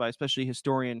histories by especially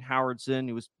historian Howard Zinn,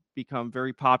 who has become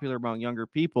very popular among younger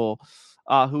people,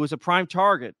 who was a prime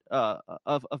target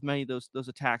of many of those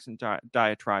attacks and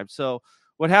diatribes. So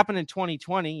what happened in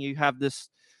 2020, you have this,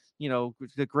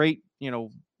 the great,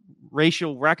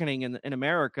 racial reckoning in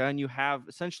America, and you have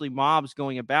essentially mobs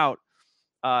going about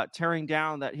tearing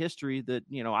down that history that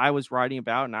I was writing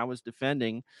about and I was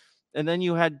defending. And then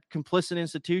you had complicit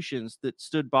institutions that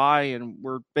stood by and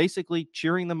were basically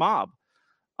cheering the mob.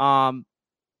 Um,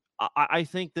 I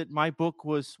think that my book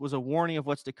was a warning of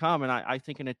what's to come, and I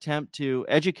think an attempt to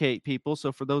educate people.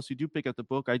 So for those who do pick up the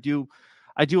book, I do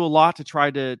a lot to try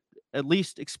to at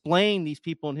least explain these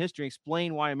people in history,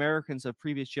 explain why Americans of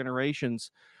previous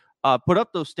generations put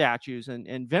up those statues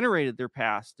and venerated their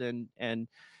past and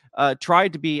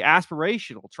tried to be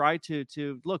aspirational, tried to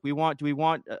look. Do we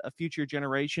want a future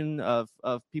generation of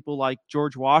people like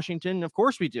George Washington? Of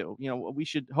course we do. We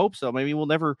should hope so. Maybe we'll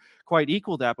never quite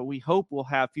equal that, but we hope we'll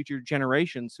have future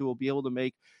generations who will be able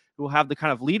to who will have the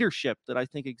kind of leadership that I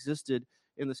think existed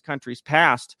in this country's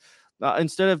past.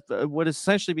 Instead of what has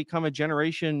essentially become a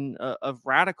generation of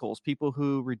radicals, people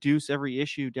who reduce every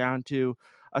issue down to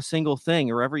a single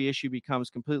thing, or every issue becomes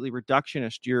completely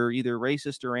reductionist. You're either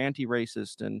racist or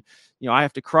anti-racist, and I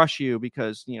have to crush you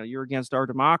because you're against our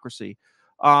democracy.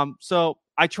 So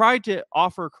I tried to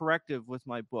offer a corrective with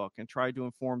my book and tried to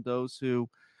inform those who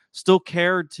still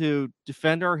cared to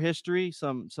defend our history,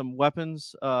 some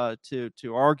weapons to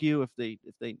argue if they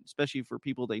especially for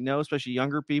people they know, especially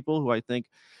younger people who I think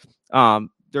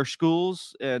their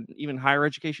schools and even higher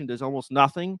education does almost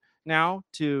nothing now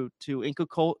to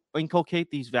inculcate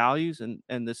these values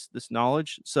and this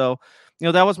knowledge. So,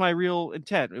 that was my real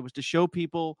intent. It was to show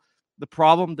people the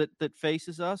problem that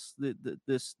faces us,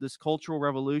 this cultural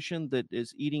revolution that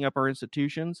is eating up our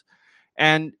institutions,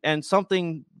 and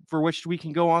something for which we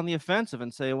can go on the offensive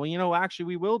and say, well, actually,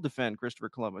 we will defend Christopher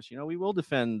Columbus. We will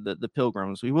defend the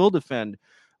Pilgrims. We will defend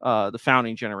the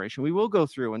founding generation. We will go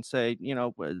through and say,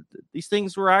 these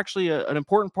things were actually an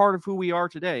important part of who we are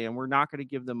today, and we're not going to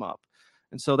give them up.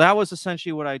 And so that was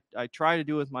essentially what I try to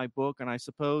do with my book, and I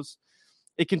suppose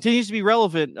it continues to be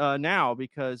relevant now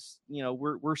because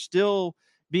we're still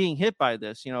being hit by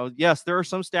this. Yes, there are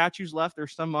some statues left,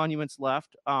 there's some monuments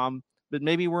left, but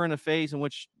maybe we're in a phase in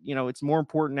which it's more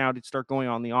important now to start going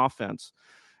on the offense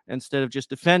instead of just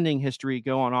defending history.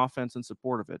 Go on offense in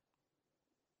support of it.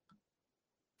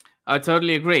 I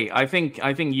totally agree. I think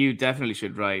you definitely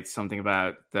should write something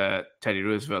about the Teddy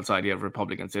Roosevelt's idea of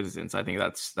Republican citizens. I think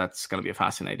that's going to be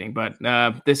fascinating. But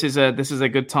this is a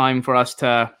good time for us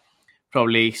to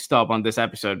probably stop on this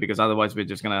episode, because otherwise we're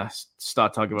just going to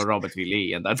start talking about Robert V.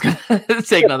 Lee, and that's going to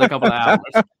take another couple of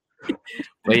hours.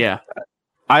 But yeah,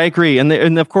 I agree,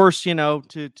 and of course, to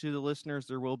the listeners,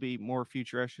 there will be more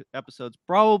future episodes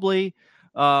probably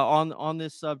on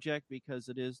this subject because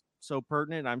it is so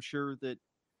pertinent. I'm sure that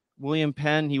William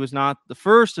Penn, he was not the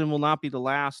first and will not be the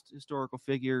last historical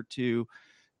figure to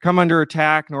come under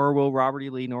attack, nor will Robert E.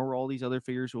 Lee, nor will all these other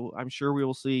figures. I'm sure we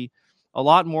will see a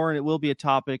lot more, and it will be a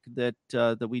topic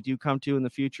that we do come to in the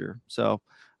future. So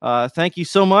thank you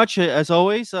so much, as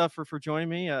always, for joining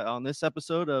me on this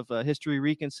episode of History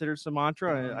Reconsidered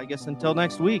Sumantra. I guess until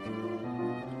next week.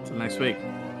 Until next week.